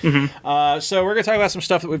stuff, but so we're going to talk about some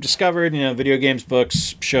stuff that we've discovered, video games,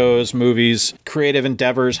 books, shows, movies, creative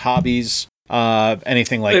endeavors, hobbies,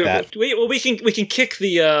 anything like that. We can kick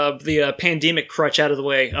the pandemic crutch out of the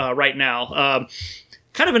way right now.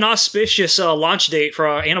 Kind of an auspicious launch date for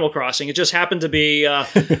Animal Crossing. It just happened to be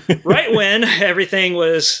right when everything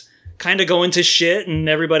was kind of going to shit and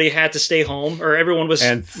everybody had to stay home, or everyone was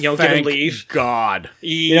given leave. God.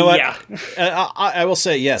 You know what? Yeah. I will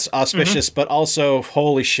say yes, auspicious, but also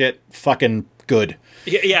holy shit, fucking good.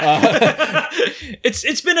 Yeah.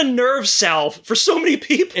 It's been a nerve salve for so many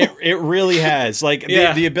people. It really has. Like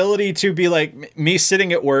the ability to be like me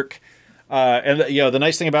sitting at work, and the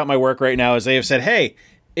nice thing about my work right now is they have said, hey,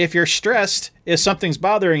 if you're stressed, if something's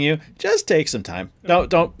bothering you, just take some time.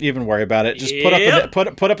 Don't even worry about it. Just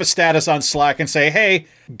put up a status on Slack and say, "Hey,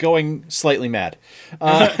 going slightly mad."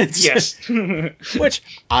 Yes, which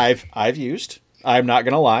I've used. I'm not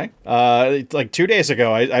gonna lie. Like 2 days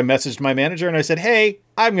ago, I messaged my manager and I said, "Hey,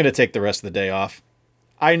 I'm gonna take the rest of the day off.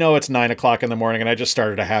 I know it's 9:00 in the morning and I just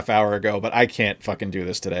started a half hour ago, but I can't fucking do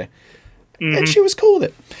this today." And she was cool with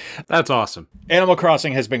it. That's awesome. Animal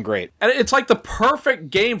Crossing has been great. And it's like the perfect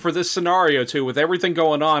game for this scenario, too. With everything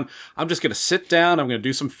going on, I'm just going to sit down, I'm going to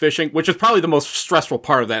do some fishing, which is probably the most stressful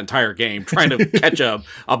part of that entire game, trying to catch a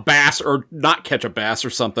bass or not catch a bass or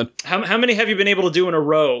something. How many have you been able to do in a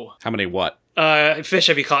row? How many what? Fish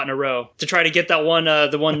have you caught in a row to try to get that one,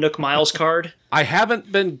 the one Nook Miles card? I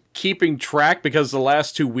haven't been keeping track because the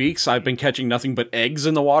last 2 weeks I've been catching nothing but eggs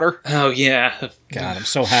in the water. Oh, yeah. God, I'm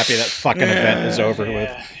so happy that fucking event is over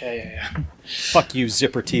with. Yeah. Fuck you,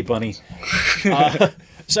 Zipper Tea Bunny.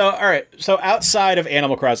 So, all right. So outside of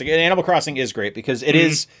Animal Crossing, and Animal Crossing is great because it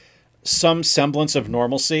is some semblance of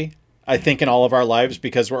normalcy, I think, in all of our lives,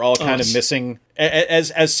 because we're all kind of missing,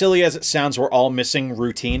 as silly as it sounds, we're all missing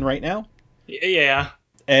routine right now. Yeah.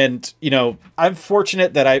 And, I'm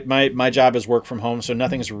fortunate that my job is work from home, so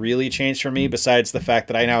nothing's really changed for me besides the fact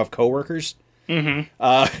that I now have coworkers. And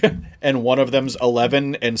one of them's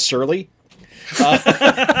 11 and surly.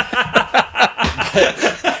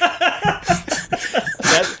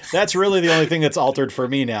 That's really the only thing that's altered for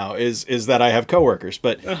me now is that I have coworkers.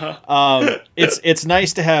 But it's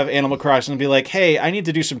nice to have Animal Crossing and be like, hey, I need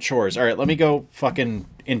to do some chores. All right, let me go fucking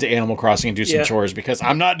into Animal Crossing and do some chores because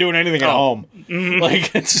I'm not doing anything at home.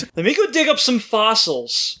 Like, let me go dig up some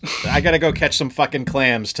fossils. I gotta go catch some fucking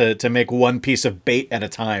clams to make one piece of bait at a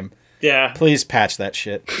time. Yeah. Please patch that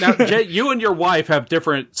shit. Now, Jay, you and your wife have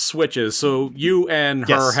different switches, so you and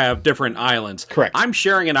her have different islands. Correct. I'm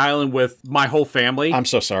sharing an island with my whole family. I'm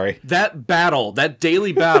so sorry. That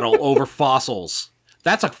daily battle over fossils,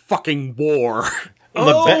 that's a fucking war.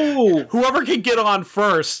 Whoever can get on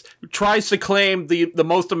first tries to claim the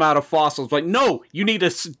most amount of fossils. Like, no, you need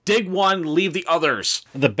to dig one, leave the others.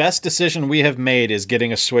 The best decision we have made is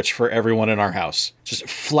getting a Switch for everyone in our house. Just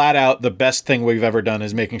flat out, the best thing we've ever done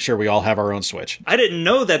is making sure we all have our own Switch. I didn't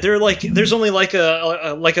know that. There's only like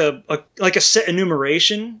a set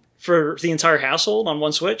enumeration for the entire household on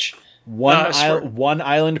one Switch. One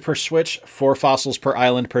island per Switch, 4 fossils per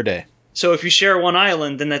island per day. So if you share one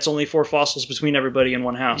island, then that's only 4 fossils between everybody in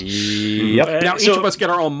one house. Yep. Now, each of us get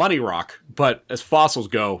our own money rock, but as fossils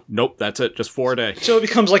go, nope, that's it, just 4 a day. So it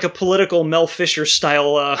becomes like a political Mel Fisher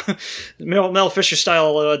style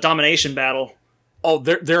domination battle. Oh,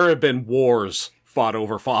 there have been wars fought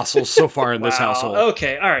over fossils so far in this household.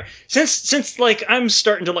 Okay, all right. Since I'm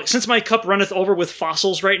starting to since my cup runneth over with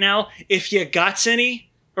fossils right now, if you got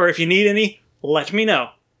any, or if you need any, let me know.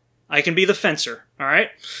 I can be the fencer. All right.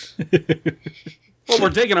 Well, we're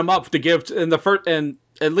digging them up to give in the first, and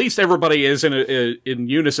at least everybody is in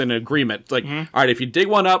unison agreement. Like, all right, if you dig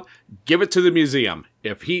one up, give it to the museum.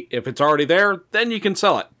 If it's already there, then you can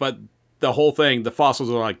sell it. But the whole thing, the fossils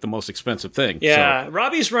are like the most expensive thing. Yeah, so.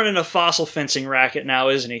 Robbie's running a fossil fencing racket now,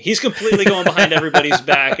 isn't he? He's completely going behind everybody's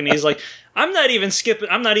back, and he's like, I'm not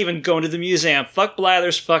even going to the museum. Fuck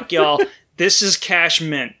Blathers, fuck y'all. This is cash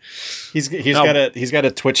mint. He's got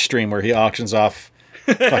a Twitch stream where he auctions off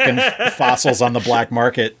fucking fossils on the black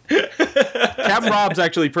market. Captain Rob's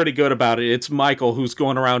actually pretty good about it. It's Michael who's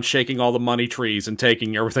going around shaking all the money trees and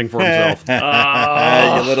taking everything for himself.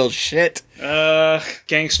 You little shit.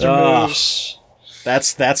 Gangster moves.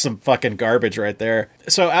 That's some fucking garbage right there.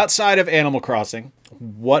 So outside of Animal Crossing,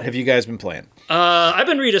 what have you guys been playing? I've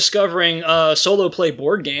been rediscovering solo play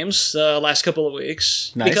board games the last couple of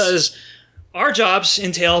weeks. Nice. Because our jobs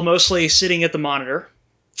entail mostly sitting at the monitor.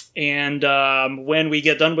 And when we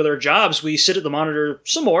get done with our jobs, we sit at the monitor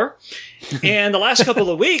some more. And the last couple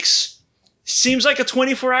of weeks seems like a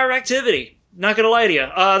 24-hour activity. Not going to lie to you.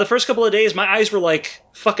 The first couple of days, my eyes were like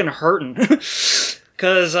fucking hurting.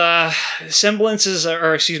 Because temperance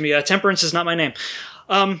is not my name.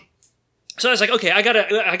 So I was like, okay, I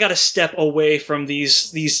gotta step away from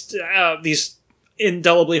these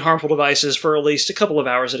indelibly harmful devices for at least a couple of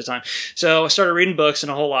hours at a time. So I started reading books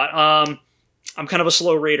and a whole lot. I'm kind of a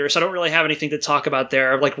slow reader, so I don't really have anything to talk about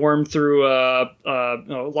there. I've like wormed through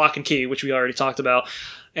Lock and Key, which we already talked about.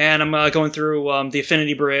 And I'm going through the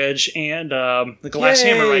Infinity Bridge and the Glass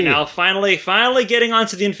Hammer right now. Finally getting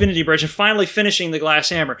onto the Infinity Bridge and finally finishing the Glass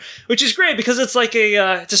Hammer, which is great because it's like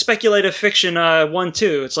it's a speculative fiction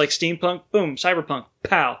 1-2. It's like steampunk, boom, cyberpunk,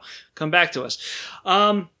 pow, come back to us.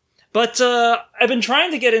 But I've been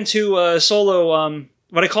trying to get into solo,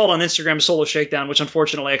 what I called on Instagram Solo Shakedown, which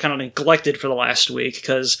unfortunately I kind of neglected for the last week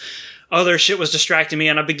because other shit was distracting me,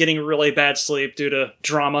 and I've been getting really bad sleep due to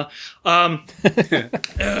drama.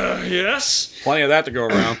 Yes. Plenty of that to go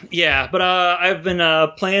around. Yeah, but I've been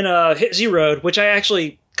playing Hit Z Road, which I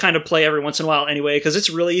actually kind of play every once in a while anyway, because it's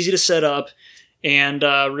really easy to set up and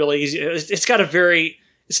really easy. It's got a very...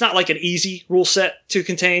 It's not like an easy rule set to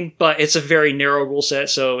contain, but it's a very narrow rule set,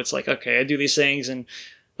 so it's like, okay, I do these things, and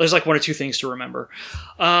there's like one or two things to remember.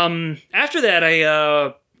 After that,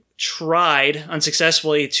 I... tried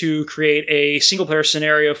unsuccessfully to create a single player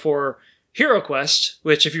scenario for Hero Quest,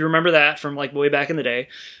 which if you remember that from like way back in the day,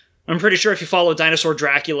 I'm pretty sure if you follow Dinosaur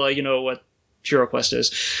Dracula, you know what Hero Quest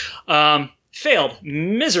is. Failed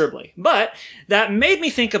miserably, but that made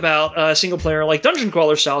me think about a single player like Dungeon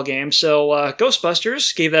Crawler style game. So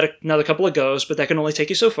Ghostbusters gave that another couple of goes, but that can only take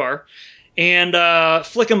you so far. And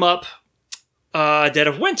Flick 'em Up Dead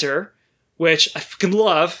of Winter, which I fucking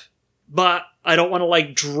love, but I don't want to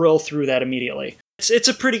like drill through that immediately. It's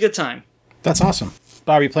a pretty good time. That's awesome.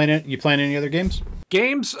 Bob, you playing any other games?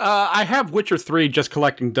 Games? I have Witcher 3 just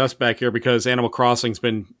collecting dust back here because Animal Crossing's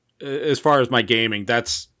been, as far as my gaming,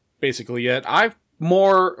 that's basically it. I've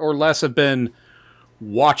more or less have been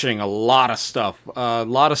watching a lot of stuff. On,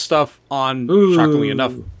 shockingly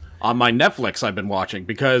enough, on my Netflix I've been watching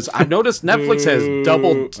because I've noticed Netflix has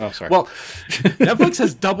doubled... Oh, sorry. Well, Netflix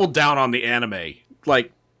has doubled down on the anime.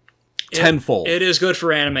 Like, tenfold. It is good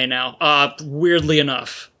for anime now, weirdly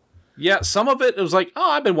enough. Yeah, some of it was like,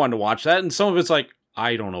 oh, I've been wanting to watch that, and some of it's like,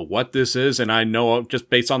 I don't know what this is, and I know just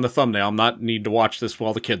based on the thumbnail, I'm not need to watch this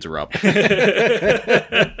while the kids are up.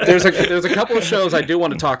 There's a couple of shows I do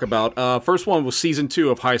want to talk about. First one was season 2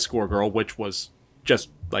 of High Score Girl, which was just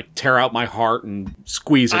like tear out my heart and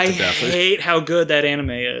squeeze it to death. I hate how good that anime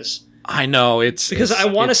is. I know because I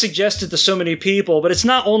want to suggest it to so many people, but it's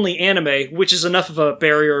not only anime, which is enough of a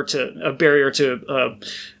barrier to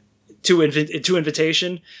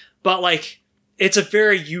invitation. But like, it's a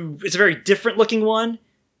very different looking one,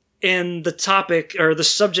 and the topic or the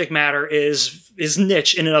subject matter is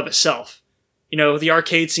niche in and of itself. You know, the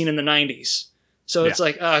arcade scene in the 90s. So it's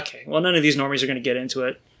like, okay, well, none of these normies are going to get into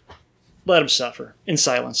it. Let them suffer in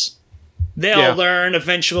silence. They'll learn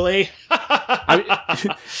eventually.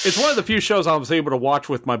 It's one of the few shows I was able to watch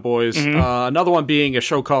with my boys. Mm-hmm. Another one being a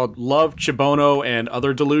show called Love, Chibono, and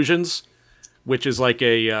Other Delusions, which is like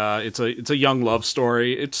it's a young love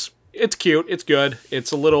story. It's cute. It's good.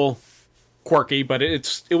 It's a little quirky, but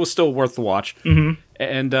it was still worth the watch. Mm-hmm.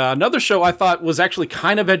 And another show I thought was actually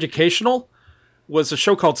kind of educational was a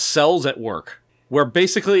show called Cells at Work, where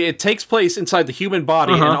basically it takes place inside the human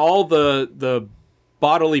body and all the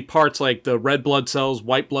bodily parts like the red blood cells,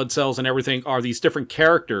 white blood cells, and everything are these different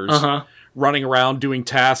characters running around doing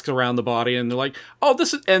tasks around the body, and they're like, oh,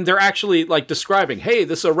 this is, and they're actually like describing, hey,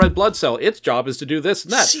 this is a red blood cell, its job is to do this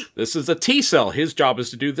and that. This is a T cell, his job is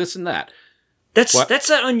to do this and that. That's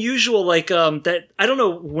that unusual, like that. I don't know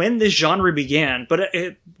when this genre began, but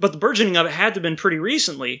the burgeoning of it had to have been pretty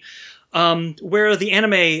recently, where the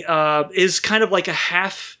anime is kind of like a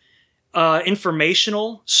half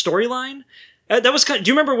informational storyline. That was do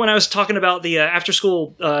you remember when I was talking about the after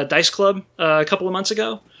school dice club a couple of months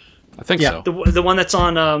ago? I think so. The one that's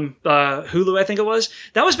on Hulu, I think it was.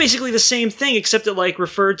 That was basically the same thing, except it like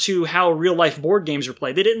referred to how real life board games were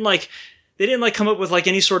played. They they didn't like come up with like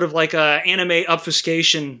any sort of like anime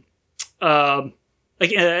obfuscation,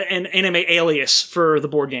 like an anime alias for the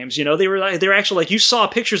board games. You know, they were actually like, you saw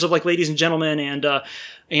pictures of like Ladies and Gentlemen and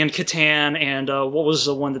Catan and what was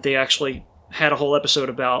the one that they actually had a whole episode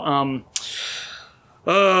about?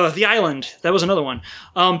 The Island. That was another one.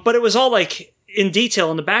 But it was all like in detail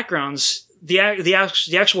in the backgrounds, the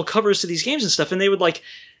actual covers to these games and stuff, and they would like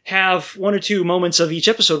have one or two moments of each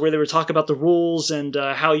episode where they would talk about the rules and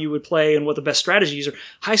how you would play and what the best strategies are.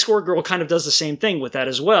 High Score Girl kind of does the same thing with that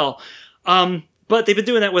as well. But they've been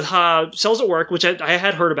doing that with Cells at Work, which I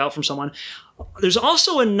had heard about from someone. There's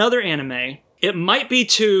also another anime. It might be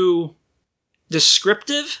too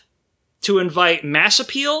descriptive to invite mass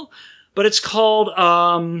appeal, but it's called,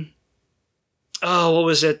 what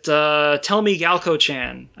was it? Tell Me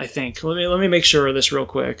Galco-chan, I think. Let me make sure of this real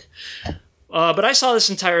quick. But I saw this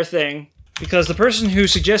entire thing because the person who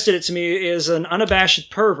suggested it to me is an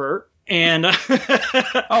unabashed pervert. And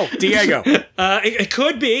oh, Diego. It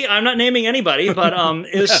could be. I'm not naming anybody, but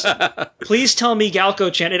please tell me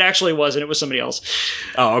Galco-chan. It actually wasn't. It was somebody else.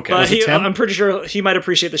 Oh, okay. But I'm pretty sure he might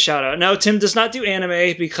appreciate the shout out. No, Tim does not do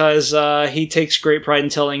anime because he takes great pride in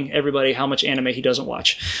telling everybody how much anime he doesn't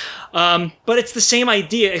watch. But it's the same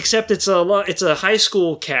idea, except it's a high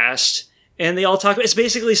school cast. And they all talk about, it's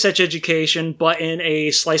basically Sex Education, but in a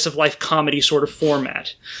slice of life comedy sort of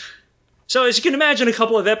format. So as you can imagine, a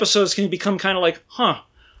couple of episodes can become kind of like,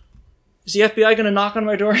 is the FBI going to knock on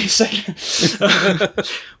my door any second?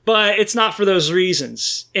 But it's not for those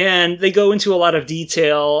reasons. And they go into a lot of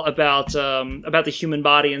detail about the human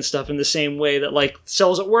body and stuff in the same way that like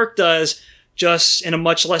Cells at Work does, just in a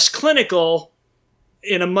much less clinical,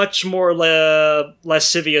 in a much more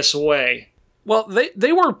lascivious way. Well,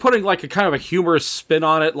 they were putting like a kind of a humorous spin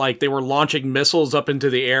on it, like they were launching missiles up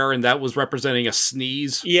into the air, and that was representing a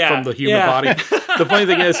sneeze from the human body. The funny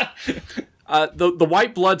thing is, the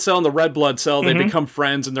white blood cell and the red blood cell, they become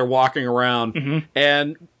friends, and they're walking around.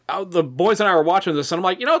 And the boys and I were watching this, and I'm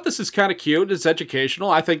like, you know what, this is kind of cute. It's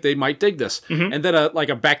educational. I think they might dig this. And then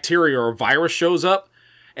a bacteria or a virus shows up,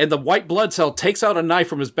 and the white blood cell takes out a knife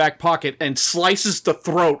from his back pocket and slices the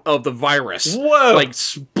throat of the virus. Whoa! Like,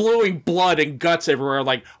 spewing blood and guts everywhere.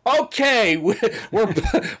 Like, okay, we're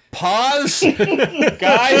pause,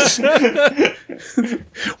 guys.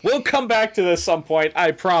 We'll come back to this some point,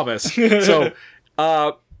 I promise. So,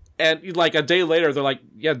 and like a day later, they're like,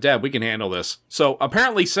 yeah, Dad, we can handle this. So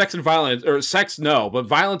apparently sex and violence, or sex, no, but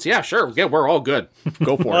violence, yeah, sure. Yeah, we're all good.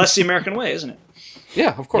 Go for it. Well, that's the American way, isn't it?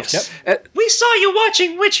 Yeah, of course. Yes. Yep. We saw you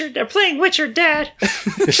watching Witcher, playing Witcher, Dad.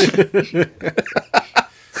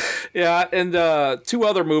 Yeah, and two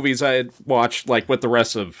other movies I had watched, like with the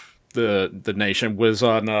rest of the nation, was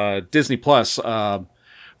on Disney Plus.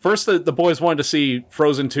 First, the boys wanted to see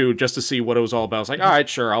Frozen 2 just to see what it was all about. I was like, all right,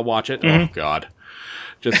 sure, I'll watch it. Oh, God.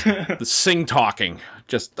 Just the sing-talking.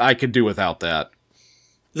 Just, I could do without that.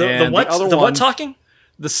 The what? The what talking?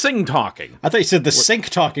 The sing-talking. I thought you said the sink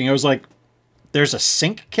talking. I was like, there's a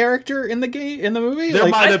sink character in the movie? There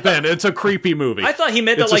might have been. It's a creepy movie. I thought he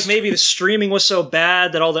meant that like maybe the streaming was so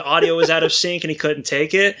bad that all the audio was out of sync and he couldn't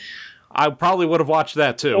take it. I probably would have watched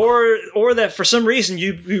that too. Or that for some reason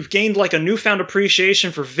you've gained like a newfound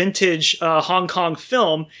appreciation for vintage Hong Kong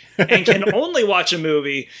film and can only watch a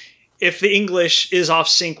movie if the English is off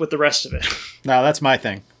sync with the rest of it. No, that's my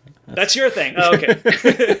thing. That's your thing. Oh,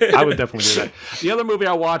 okay. I would definitely do that. The other movie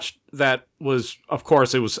I watched that was, of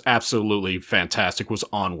course, it was absolutely fantastic, was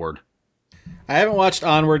Onward. I haven't watched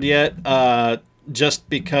Onward yet, just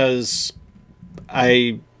because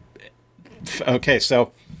okay,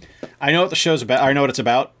 so I know what the show's about. I know what it's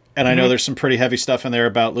about, and I know there's some pretty heavy stuff in there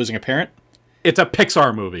about losing a parent. It's a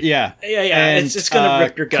Pixar movie. Yeah. Yeah. And, it's going to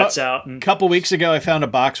rip your guts out. A couple weeks ago, I found a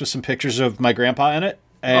box with some pictures of my grandpa in it.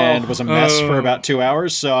 And was a mess for about 2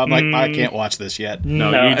 hours, so I'm like, I can't watch this yet.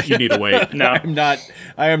 No. You need to wait. No,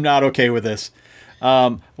 I am not okay with this.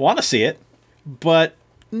 Want to see it, but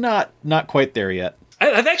not quite there yet.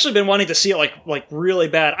 I've actually been wanting to see it like really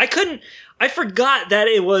bad. I forgot that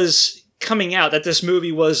it was coming out, that this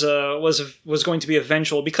movie was going to be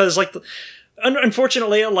eventual, because like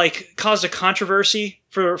unfortunately, it like caused a controversy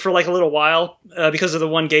for like a little while because of the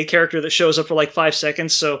one gay character that shows up for like 5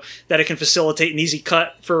 seconds, so that it can facilitate an easy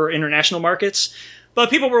cut for international markets. But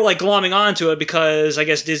people were like glomming onto it because I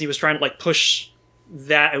guess Disney was trying to like push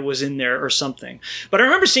that it was in there or something. But I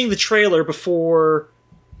remember seeing the trailer before.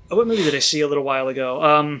 Oh, what movie did I see a little while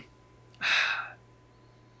ago?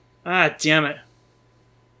 Damn it.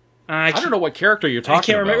 I don't know what character you're talking about. I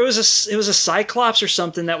can't remember. It was a Cyclops or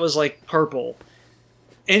something that was like purple.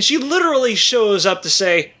 And she literally shows up to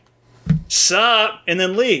say, "Sup," and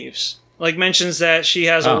then leaves. Like, mentions that she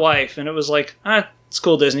has a wife, and it was like, it's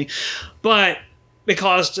cool, Disney. But it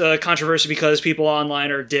caused controversy because people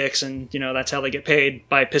online are dicks, and, that's how they get paid,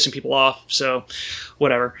 by pissing people off, so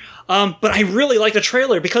whatever. But I really liked the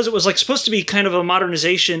trailer because it was, like, supposed to be kind of a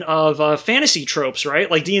modernization of fantasy tropes,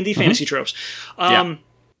 right? Like D&D fantasy tropes. And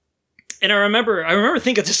I remember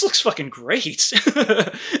thinking, this looks fucking great.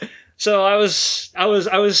 So I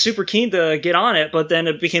was super keen to get on it, but then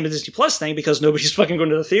it became a Disney Plus thing because nobody's fucking going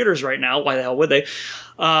to the theaters right now. Why the hell would they?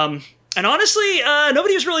 And honestly,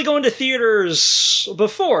 nobody was really going to theaters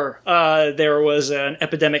before there was an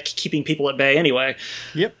epidemic keeping people at bay anyway.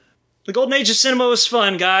 Yep. The golden age of cinema was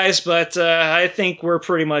fun, guys, but I think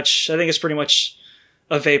it's pretty much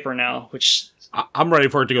a vapor now, which... I'm ready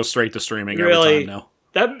for it to go straight to streaming really, every time now.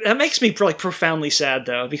 That makes me, like, profoundly sad,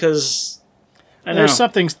 though, because... There's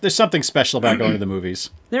something special about going to the movies.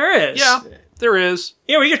 There is. Yeah, there is.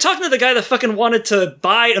 Yeah, you're talking to the guy that fucking wanted to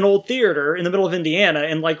buy an old theater in the middle of Indiana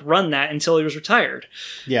and, like, run that until he was retired.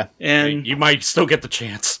 Yeah. And you might still get the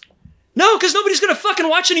chance. No, because nobody's going to fucking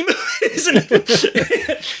watch any movies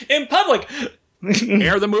in public.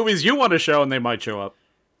 Air the movies you want to show and they might show up.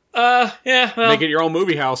 Yeah, well... Make it your own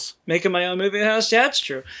movie house. Making my own movie house? Yeah, that's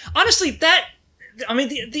true. Honestly,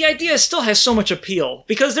 the idea still has so much appeal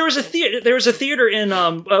because there was a theater in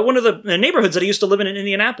one of the neighborhoods that I used to live in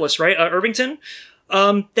Indianapolis, right, Irvington,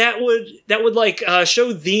 that would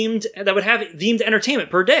show themed entertainment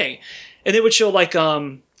per day, and they would show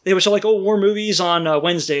war movies on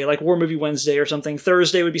Wednesday, like War Movie Wednesday or something.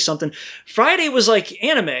 Thursday would be something. Friday was like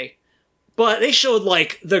anime, but they showed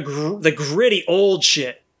like the gritty old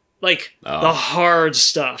shit, like the hard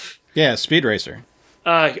stuff. Yeah, Speed Racer.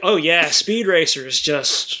 Speed Racer is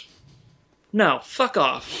just... No, fuck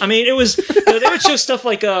off. I mean, it was... they would show stuff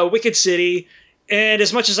like Wicked City, and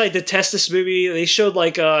as much as I detest this movie, they showed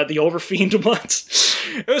like the Overfiend once.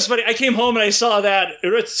 It was funny. I came home and I saw that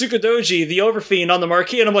Retsukadoji, the Overfiend, on the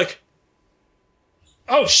marquee, and I'm like...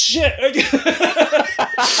 Oh, shit!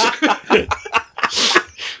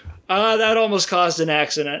 That almost caused an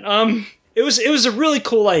accident. It was a really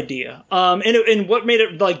cool idea. And what made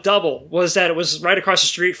it like double was that it was right across the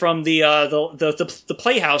street from the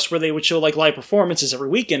Playhouse where they would show like live performances every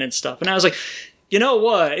weekend and stuff. And I was like, you know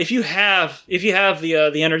what? If you have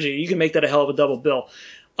the energy, you can make that a hell of a double bill.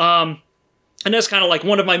 And that's kind of like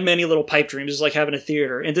one of my many little pipe dreams is like having a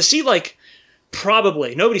theater and to see like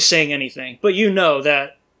probably nobody's saying anything, but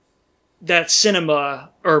that cinema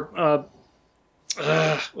or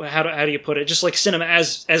how do you put it? Just like cinema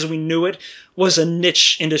as we knew it was a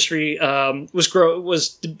niche industry,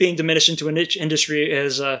 was being diminished into a niche industry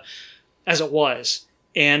as it was,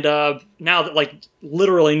 and now that like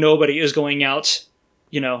literally nobody is going out,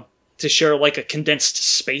 to share like a condensed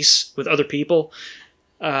space with other people,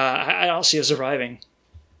 I don't see it surviving.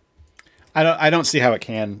 I don't see how it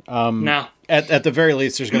can. No. At the very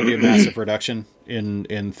least, there's going to be a massive reduction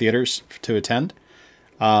in theaters to attend.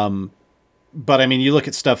 But I mean, you look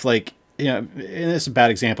at stuff like, and it's a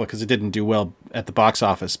bad example because it didn't do well at the box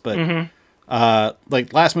office, but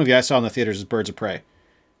like last movie I saw in the theaters is Birds of Prey.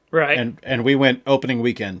 Right. And we went opening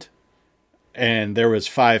weekend and there was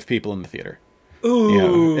 5 people in the theater.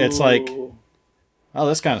 Ooh. It's like, oh,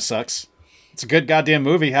 this kind of sucks. It's a good goddamn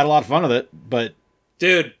movie. Had a lot of fun with it, but...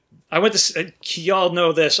 Dude, I went to... y'all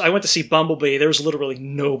know this. I went to see Bumblebee. There was literally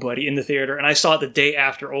nobody in the theater, and I saw it the day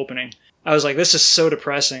after opening. I was like, this is so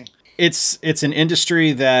depressing. It's an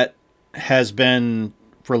industry that has been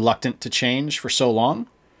reluctant to change for so long.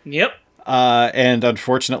 Yep. And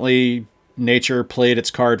unfortunately, nature played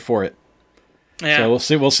its card for it. Yeah.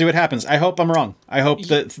 So we'll see what happens. I hope I'm wrong. I hope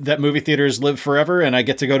that movie theaters live forever and I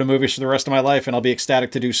get to go to movies for the rest of my life and I'll be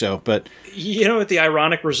ecstatic to do so. But you know what the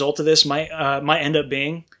ironic result of this might end up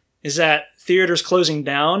being is that theaters closing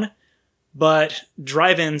down, but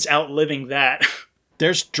drive-ins outliving that.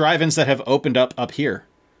 There's drive-ins that have opened up here.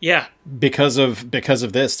 Yeah. Because of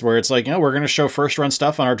this, where it's like, we're going to show first run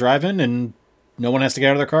stuff on our drive-in and no one has to get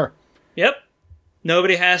out of their car. Yep.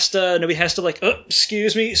 Nobody has to like, oh,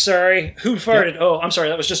 excuse me, sorry, who farted? Yep. Oh, I'm sorry,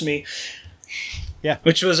 that was just me. Yeah.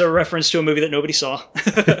 Which was a reference to a movie that nobody saw.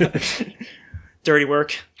 Dirty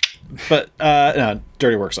Work. But, no,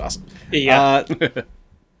 Dirty Work's awesome. Yeah.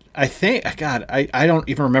 I think, God, I don't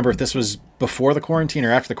even remember if this was before the quarantine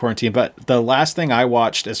or after the quarantine, but the last thing I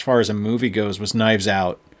watched as far as a movie goes was Knives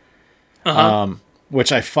Out.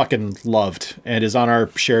 Which I fucking loved and is on our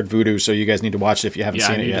shared Vudu, so you guys need to watch it if you haven't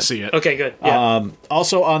seen it yet. Yeah, I need to see it. Okay, good. Yeah.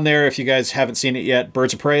 Also on there, if you guys haven't seen it yet,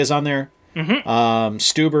 Birds of Prey is on there. Mm-hmm.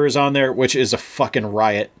 Stuber is on there, which is a fucking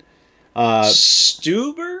riot.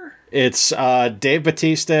 Stuber? It's Dave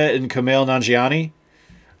Bautista and Kumail Nanjiani.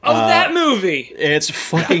 Oh, that movie! It's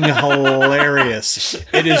fucking hilarious.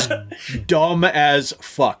 It is dumb as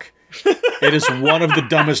fuck. It is one of the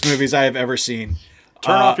dumbest movies I have ever seen.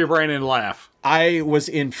 Turn off your brain and laugh. I was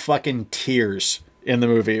in fucking tears in the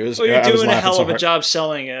movie. It was, Well, you're I was doing a laughing hell so of a hard. job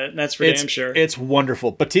selling it. That's for damn sure. It's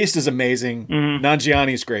wonderful. Batista's amazing.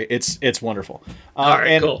 Nanjiani's great. It's wonderful. All right,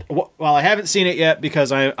 and cool. While I haven't seen it yet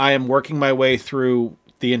because I am working my way through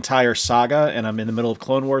the entire saga and I'm in the middle of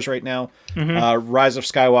Clone Wars right now. Rise of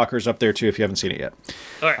Skywalker's up there too if you haven't seen it yet.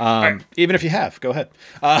 All right. Even if you have, go ahead.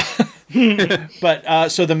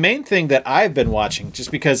 But so the main thing that I've been watching,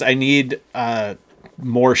 just because I need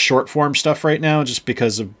more short form stuff right now, just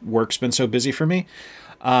because of work's been so busy for me,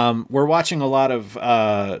 we're watching a lot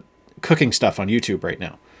of cooking stuff on YouTube right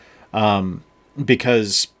now,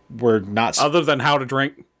 because we're not Other than how to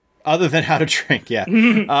drink. other than how to drink, yeah.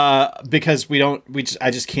 Because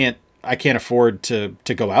I can't afford to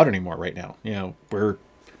go out anymore right now. You know,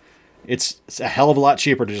 it's a hell of a lot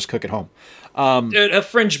cheaper to just cook at home. A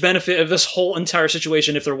fringe benefit of this whole entire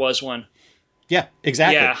situation, if there was one. Yeah,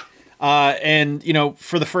 exactly. Yeah. And you know,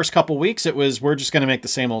 for the first couple weeks, we're just going to make the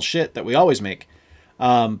same old shit that we always make.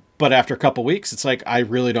 But after a couple weeks, it's like, I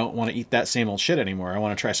really don't want to eat that same old shit anymore. I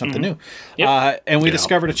want to try something new. Yep. And we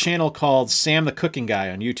discovered a channel called Sam the Cooking Guy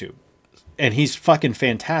on YouTube. And he's fucking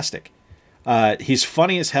fantastic. He's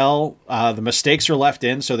funny as hell. The mistakes are left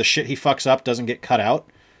in, so the shit he fucks up doesn't get cut out.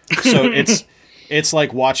 So it's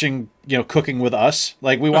like watching, you know, Cooking with Us.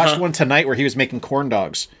 Like, we watched one tonight where he was making corn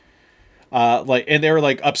dogs. And they were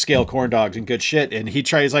like upscale corn dogs and good shit. And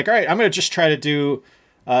he's like, all right, I'm going to just try to do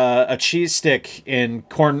a cheese stick in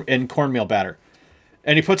cornmeal batter.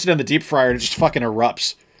 And he puts it in the deep fryer and it just fucking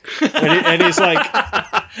erupts. And he's like,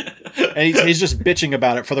 and he's just bitching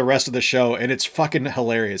about it for the rest of the show. And it's fucking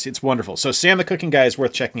hilarious. It's wonderful. So Sam the Cooking Guy is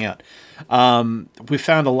worth checking out. We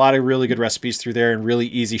found a lot of really good recipes through there and really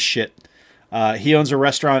easy shit. He owns a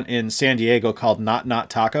restaurant in San Diego called Not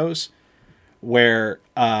Tacos, where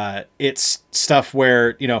it's stuff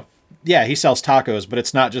where, you know, yeah, he sells tacos, but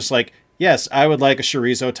it's not just like, yes, I would like a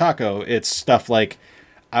chorizo taco. It's stuff like,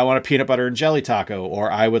 I want a peanut butter and jelly taco,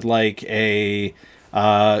 or I would like a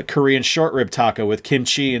Korean short rib taco with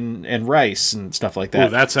kimchi and rice and stuff like that.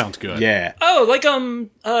 Oh, that sounds good. Yeah. Oh, like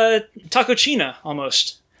Taco China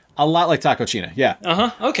almost. A lot like Taco China,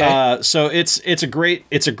 yeah. Okay. So it's a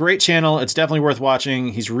great channel. It's definitely worth watching.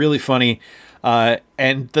 He's really funny.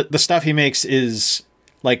 And the stuff he makes is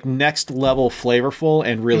like next level flavorful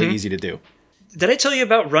and really easy to do. Did I tell you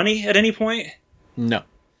about Runny at any point? No.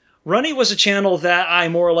 Runny was a channel that I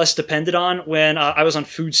more or less depended on when I was on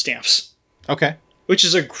food stamps. Okay. Which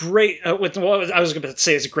is a great, I was going to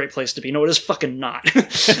say it's a great place to be. No, it is fucking not. There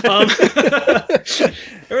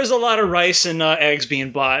was a lot of rice and eggs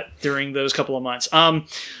being bought during those couple of months.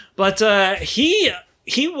 But he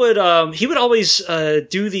would always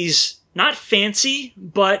do these, not fancy,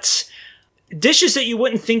 but dishes that you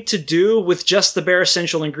wouldn't think to do with just the bare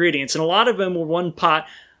essential ingredients. And a lot of them were one pot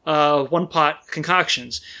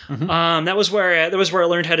concoctions. That was where I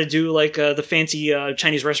learned how to do like the fancy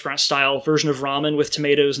Chinese restaurant style version of ramen with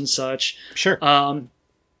tomatoes and such. Sure.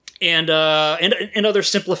 And other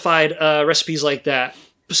simplified recipes like that.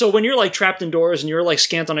 So when you're like trapped indoors and you're like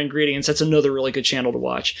scant on ingredients, that's another really good channel to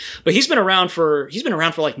watch. But he's been around for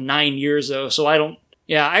like 9 years though. So I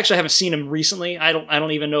actually haven't seen him recently. I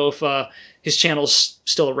don't even know if his channel's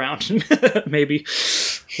still around. Maybe.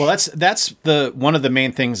 Well, that's one of the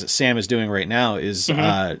main things that Sam is doing right now is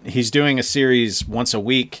he's doing a series once a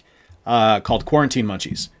week called Quarantine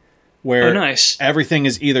Munchies, where nice. Everything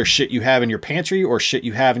is either shit you have in your pantry or shit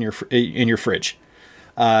you have in your fridge.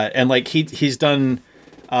 And like he's done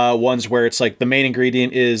ones where it's like the main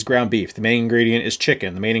ingredient is ground beef, the main ingredient is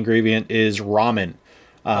chicken, the main ingredient is ramen.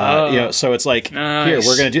 You know, so it's like, nice. Here,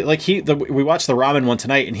 we're going to do like we watched the ramen one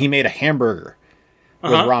tonight and he made a hamburger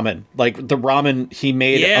with ramen. Like the ramen, he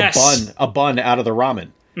made a bun out of the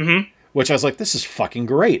ramen, which I was like, this is fucking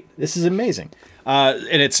great. This is amazing.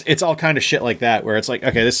 And it's all kind of shit like that where it's like,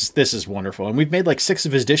 okay, this is wonderful. And we've made like 6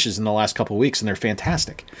 of his dishes in the last couple of weeks and they're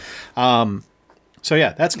fantastic. So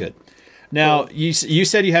yeah, that's good. Now you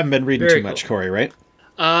said you haven't been reading too much, Corey, right?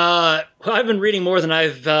 Well, I've been reading more than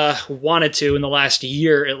I've wanted to in the last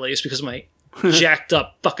year, at least, because of my jacked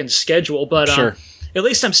up fucking schedule. But Sure. At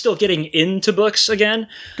least I'm still getting into books again.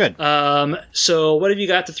 Good. So what have you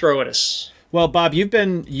got to throw at us? Well, Bob, you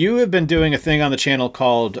have been doing a thing on the channel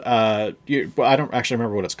called I don't actually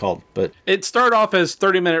remember what it's called, but it started off as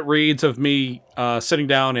 30-minute reads of me sitting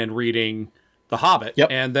down and reading The Hobbit. Yep.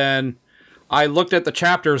 And then I looked at the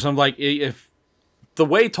chapters. I'm like, if the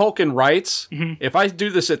way Tolkien writes, if I do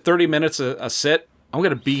this at 30 minutes a sit, I'm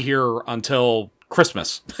going to be here until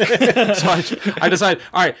Christmas. So I decided,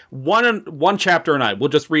 all right, one chapter a night. We'll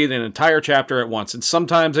just read an entire chapter at once. And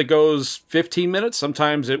sometimes it goes 15 minutes.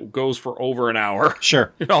 Sometimes it goes for over an hour.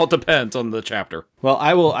 Sure. It all depends on the chapter. Well,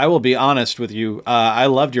 I will be honest with you. I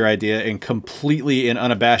loved your idea and completely and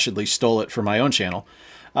unabashedly stole it for my own channel.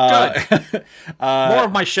 Good. More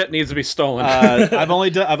of my shit needs to be stolen. I've only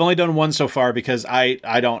done one so far because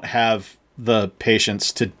I don't have the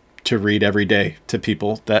patience to read every day to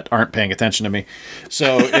people that aren't paying attention to me.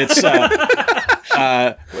 So it's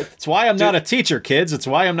it's why I'm not a teacher, kids. It's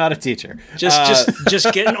why I'm not a teacher.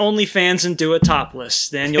 Just get an OnlyFans and do it topless.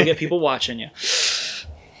 Then you'll get people watching you.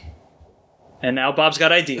 And now Bob's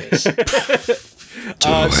got ideas.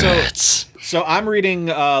 So I'm reading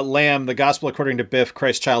Lamb, The Gospel According to Biff,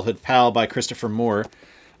 Christ's Childhood Pal by Christopher Moore.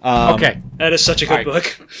 Okay. That is such a good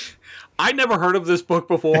book. I never heard of this book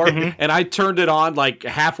before, and I turned it on like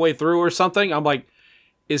halfway through or something. I'm like,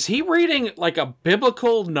 is he reading like a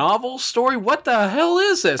biblical novel story? What the hell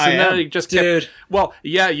is this? And then he just kept, dude. Well,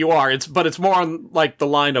 yeah, you are. But it's more on like the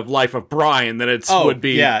line of Life of Brian than would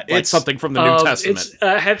be like something from the New Testament.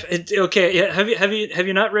 Have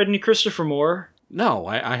you not read any Christopher Moore? No,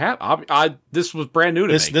 I have. This was brand new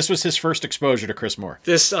to me. This was his first exposure to Chris Moore.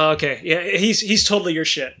 Okay, yeah, he's totally your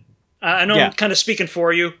shit. I know I'm kind of speaking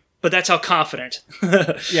for you, but that's how confident.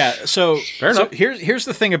 Yeah. So fair enough. Here's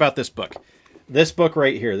the thing about this book. This book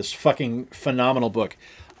right here, this fucking phenomenal book.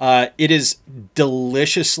 It is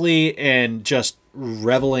deliciously and just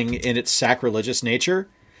reveling in its sacrilegious nature,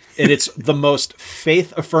 and it's the most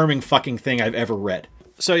faith-affirming fucking thing I've ever read.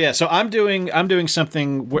 So I'm doing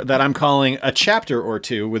something that I'm calling a chapter or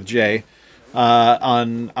two with Jay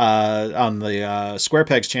on the Square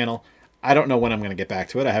Pegs channel. I don't know when I'm going to get back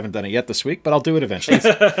to it. I haven't done it yet this week, but I'll do it eventually.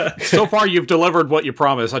 So far, you've delivered what you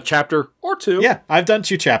promised, a chapter or two. Yeah, I've done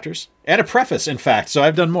 2 chapters and a preface, in fact, so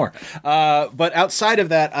I've done more. But outside of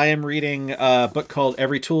that, I am reading a book called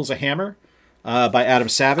Every Tool's a Hammer by Adam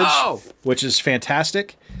Savage, which is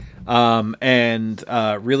fantastic. And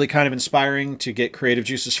really kind of inspiring to get creative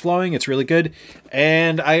juices flowing. It's really good.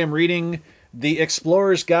 And I am reading The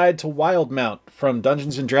Explorer's Guide to Wildmount from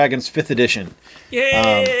Dungeons & Dragons 5th edition.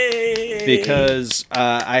 Yay! Because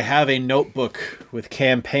I have a notebook with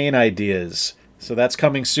campaign ideas. So that's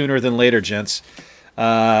coming sooner than later, gents.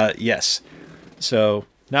 Yes. So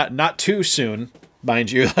not too soon,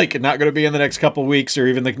 mind you. Like, not going to be in the next couple weeks or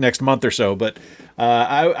even the next month or so. But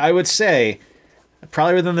I would say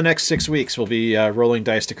probably within the next 6 weeks, we'll be rolling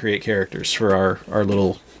dice to create characters for our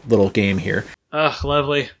little game here. Ugh,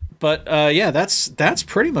 lovely. But yeah, that's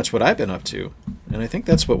pretty much what I've been up to, and I think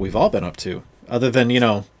that's what we've all been up to, other than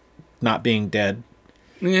not being dead.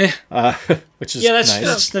 Yeah. Which is nice.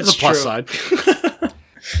 That's the plus side.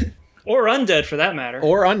 Or undead, for that matter.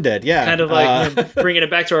 Or undead, yeah. Kind of like bringing it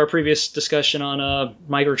back to our previous discussion on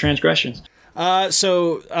microtransgressions.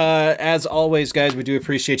 So, as always, guys, we do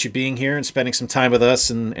appreciate you being here and spending some time with us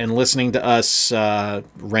and listening to us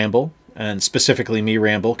ramble, and specifically me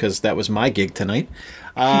ramble, because that was my gig tonight.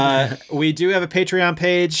 We do have a Patreon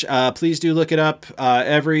page. Please do look it up.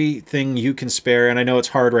 Everything you can spare, and I know it's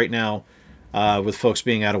hard right now with folks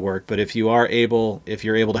being out of work, but if you're able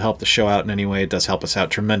to help the show out in any way, it does help us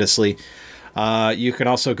out tremendously. You can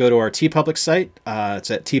also go to our TeePublic site.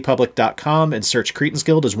 It's at teepublic.com and search Cretins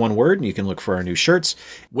Guild as one word, and you can look for our new shirts.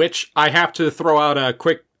 Which I have to throw out a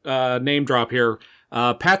quick name drop here.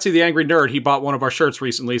 Patsy the Angry Nerd, he bought one of our shirts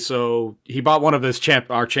recently, so he bought one of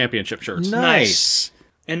our championship shirts. Nice.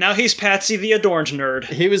 And now he's Patsy the Adorned Nerd.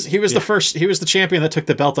 He was the champion that took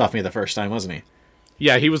the belt off me the first time, wasn't he?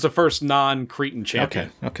 Yeah, he was the first non-Cretan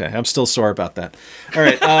champion. Okay. I'm still sore about that. All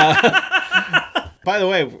right. By the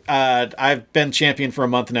way, I've been champion for a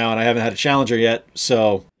month now, and I haven't had a challenger yet,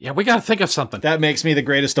 so... Yeah, we gotta think of something. That makes me the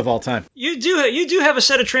greatest of all time. You do have a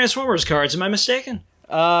set of Transformers cards, am I mistaken?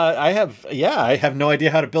 I have no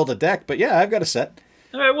idea how to build a deck, but yeah, I've got a set.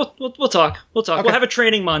 All right, we'll talk. Okay. We'll have a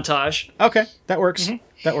training montage. Okay, that works. Mm-hmm.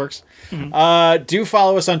 That works. Mm-hmm. Do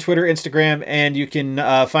follow us on Twitter, Instagram, and you can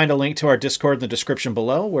find a link to our Discord in the description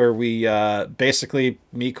below, where we basically,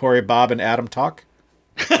 me, Corey, Bob, and Adam talk.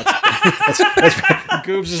 That's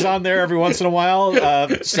Goobs is on there every once in a while,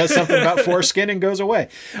 says something about foreskin and goes away.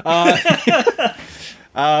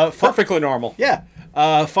 Perfectly normal. Yeah.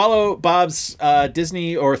 Follow Bob's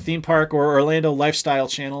Disney or theme park or Orlando lifestyle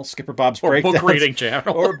channel, Skipper Bob's Breakdowns. Or book reading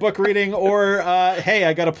channel. Or book reading, or hey,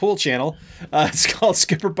 I got a pool channel. It's called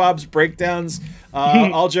Skipper Bob's Breakdowns.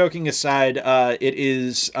 All joking aside, it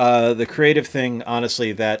is the creative thing,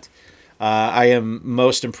 honestly, that I am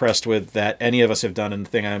most impressed with that any of us have done, and the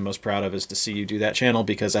thing I'm most proud of is to see you do that channel,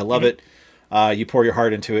 because I love it. You pour your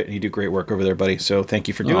heart into it, and you do great work over there, buddy. So thank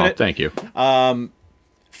you for doing it. Thank you.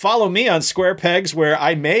 Follow me on Square Pegs, where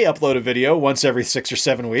I may upload a video once every 6 or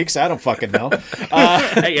 7 weeks. I don't fucking know.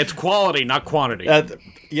 Hey, it's quality, not quantity.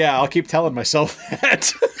 Yeah, I'll keep telling myself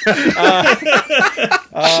that.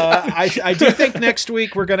 I do think next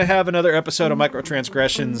week we're going to have another episode of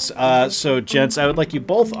Microtransgressions. So, gents, I would like you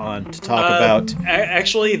both on to talk about.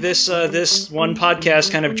 Actually, this one podcast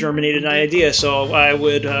kind of germinated an idea, so I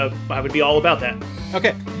would be all about that.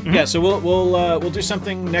 Okay, yeah. So we'll do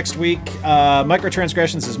something next week.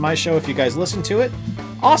 Microtransgressions is my show. If you guys listen to it,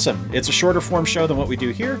 awesome. It's a shorter form show than what we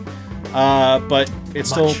do here, but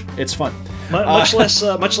it's fun. Much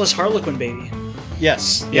less Harlequin baby.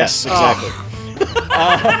 Yes, exactly.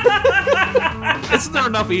 Isn't there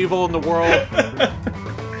enough evil in the world?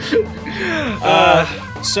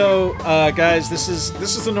 So, guys, this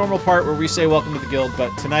is the normal part where we say welcome to the guild,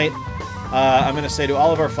 but tonight I'm going to say to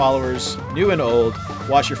all of our followers, new and old,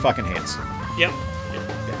 wash your fucking hands. Yep.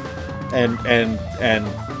 And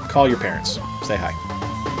call your parents. Say hi.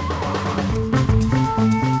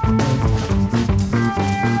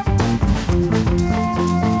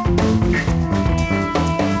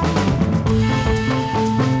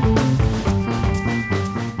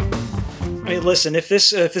 Listen, if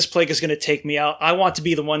this plague is going to take me out, I want to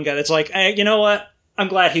be the one guy that's like, hey, you know what? I'm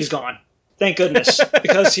glad he's gone. Thank goodness,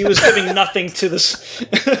 because he was giving nothing to this.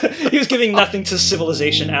 He was giving nothing to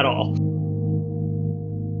civilization at all.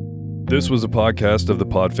 This was a podcast of the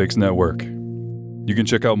Podfix Network. You can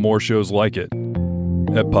check out more shows like it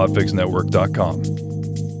at podfixnetwork.com.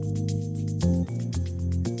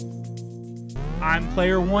 I'm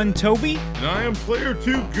Player 1 Toby. And I am Player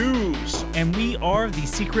 2 Goose. And we are the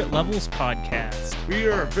Secret Levels Podcast. We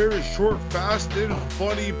are a very short, fast, and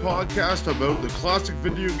funny podcast about the classic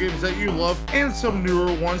video games that you love and some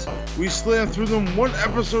newer ones. We slam through them one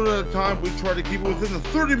episode at a time. We try to keep it within the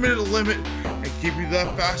 30-minute limit and keep you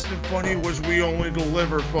that fast and funny, which we only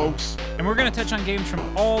deliver, folks. And we're going to touch on games from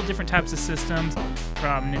all different types of systems,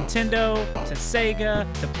 from Nintendo to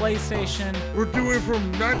Sega to PlayStation. We're doing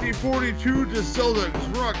from 1942 to Zelda, because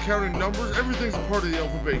we're not counting numbers. Everything's a part of the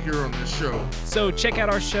alphabet here on this show. So check out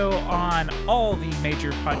our show on all the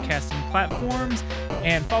major podcasting platforms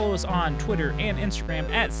and follow us on Twitter and Instagram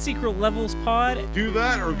at Secret Levels Pod. Do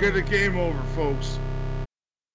that or get a game over, folks.